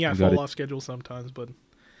 except me, I You got fall it. off schedule sometimes, but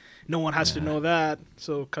no one has to know that.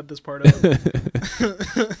 So cut this part out.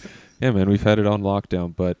 Yeah, man, we've had it on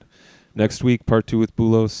lockdown, but next week, part 2 with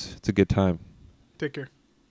Bulos. It's a good time. Take care.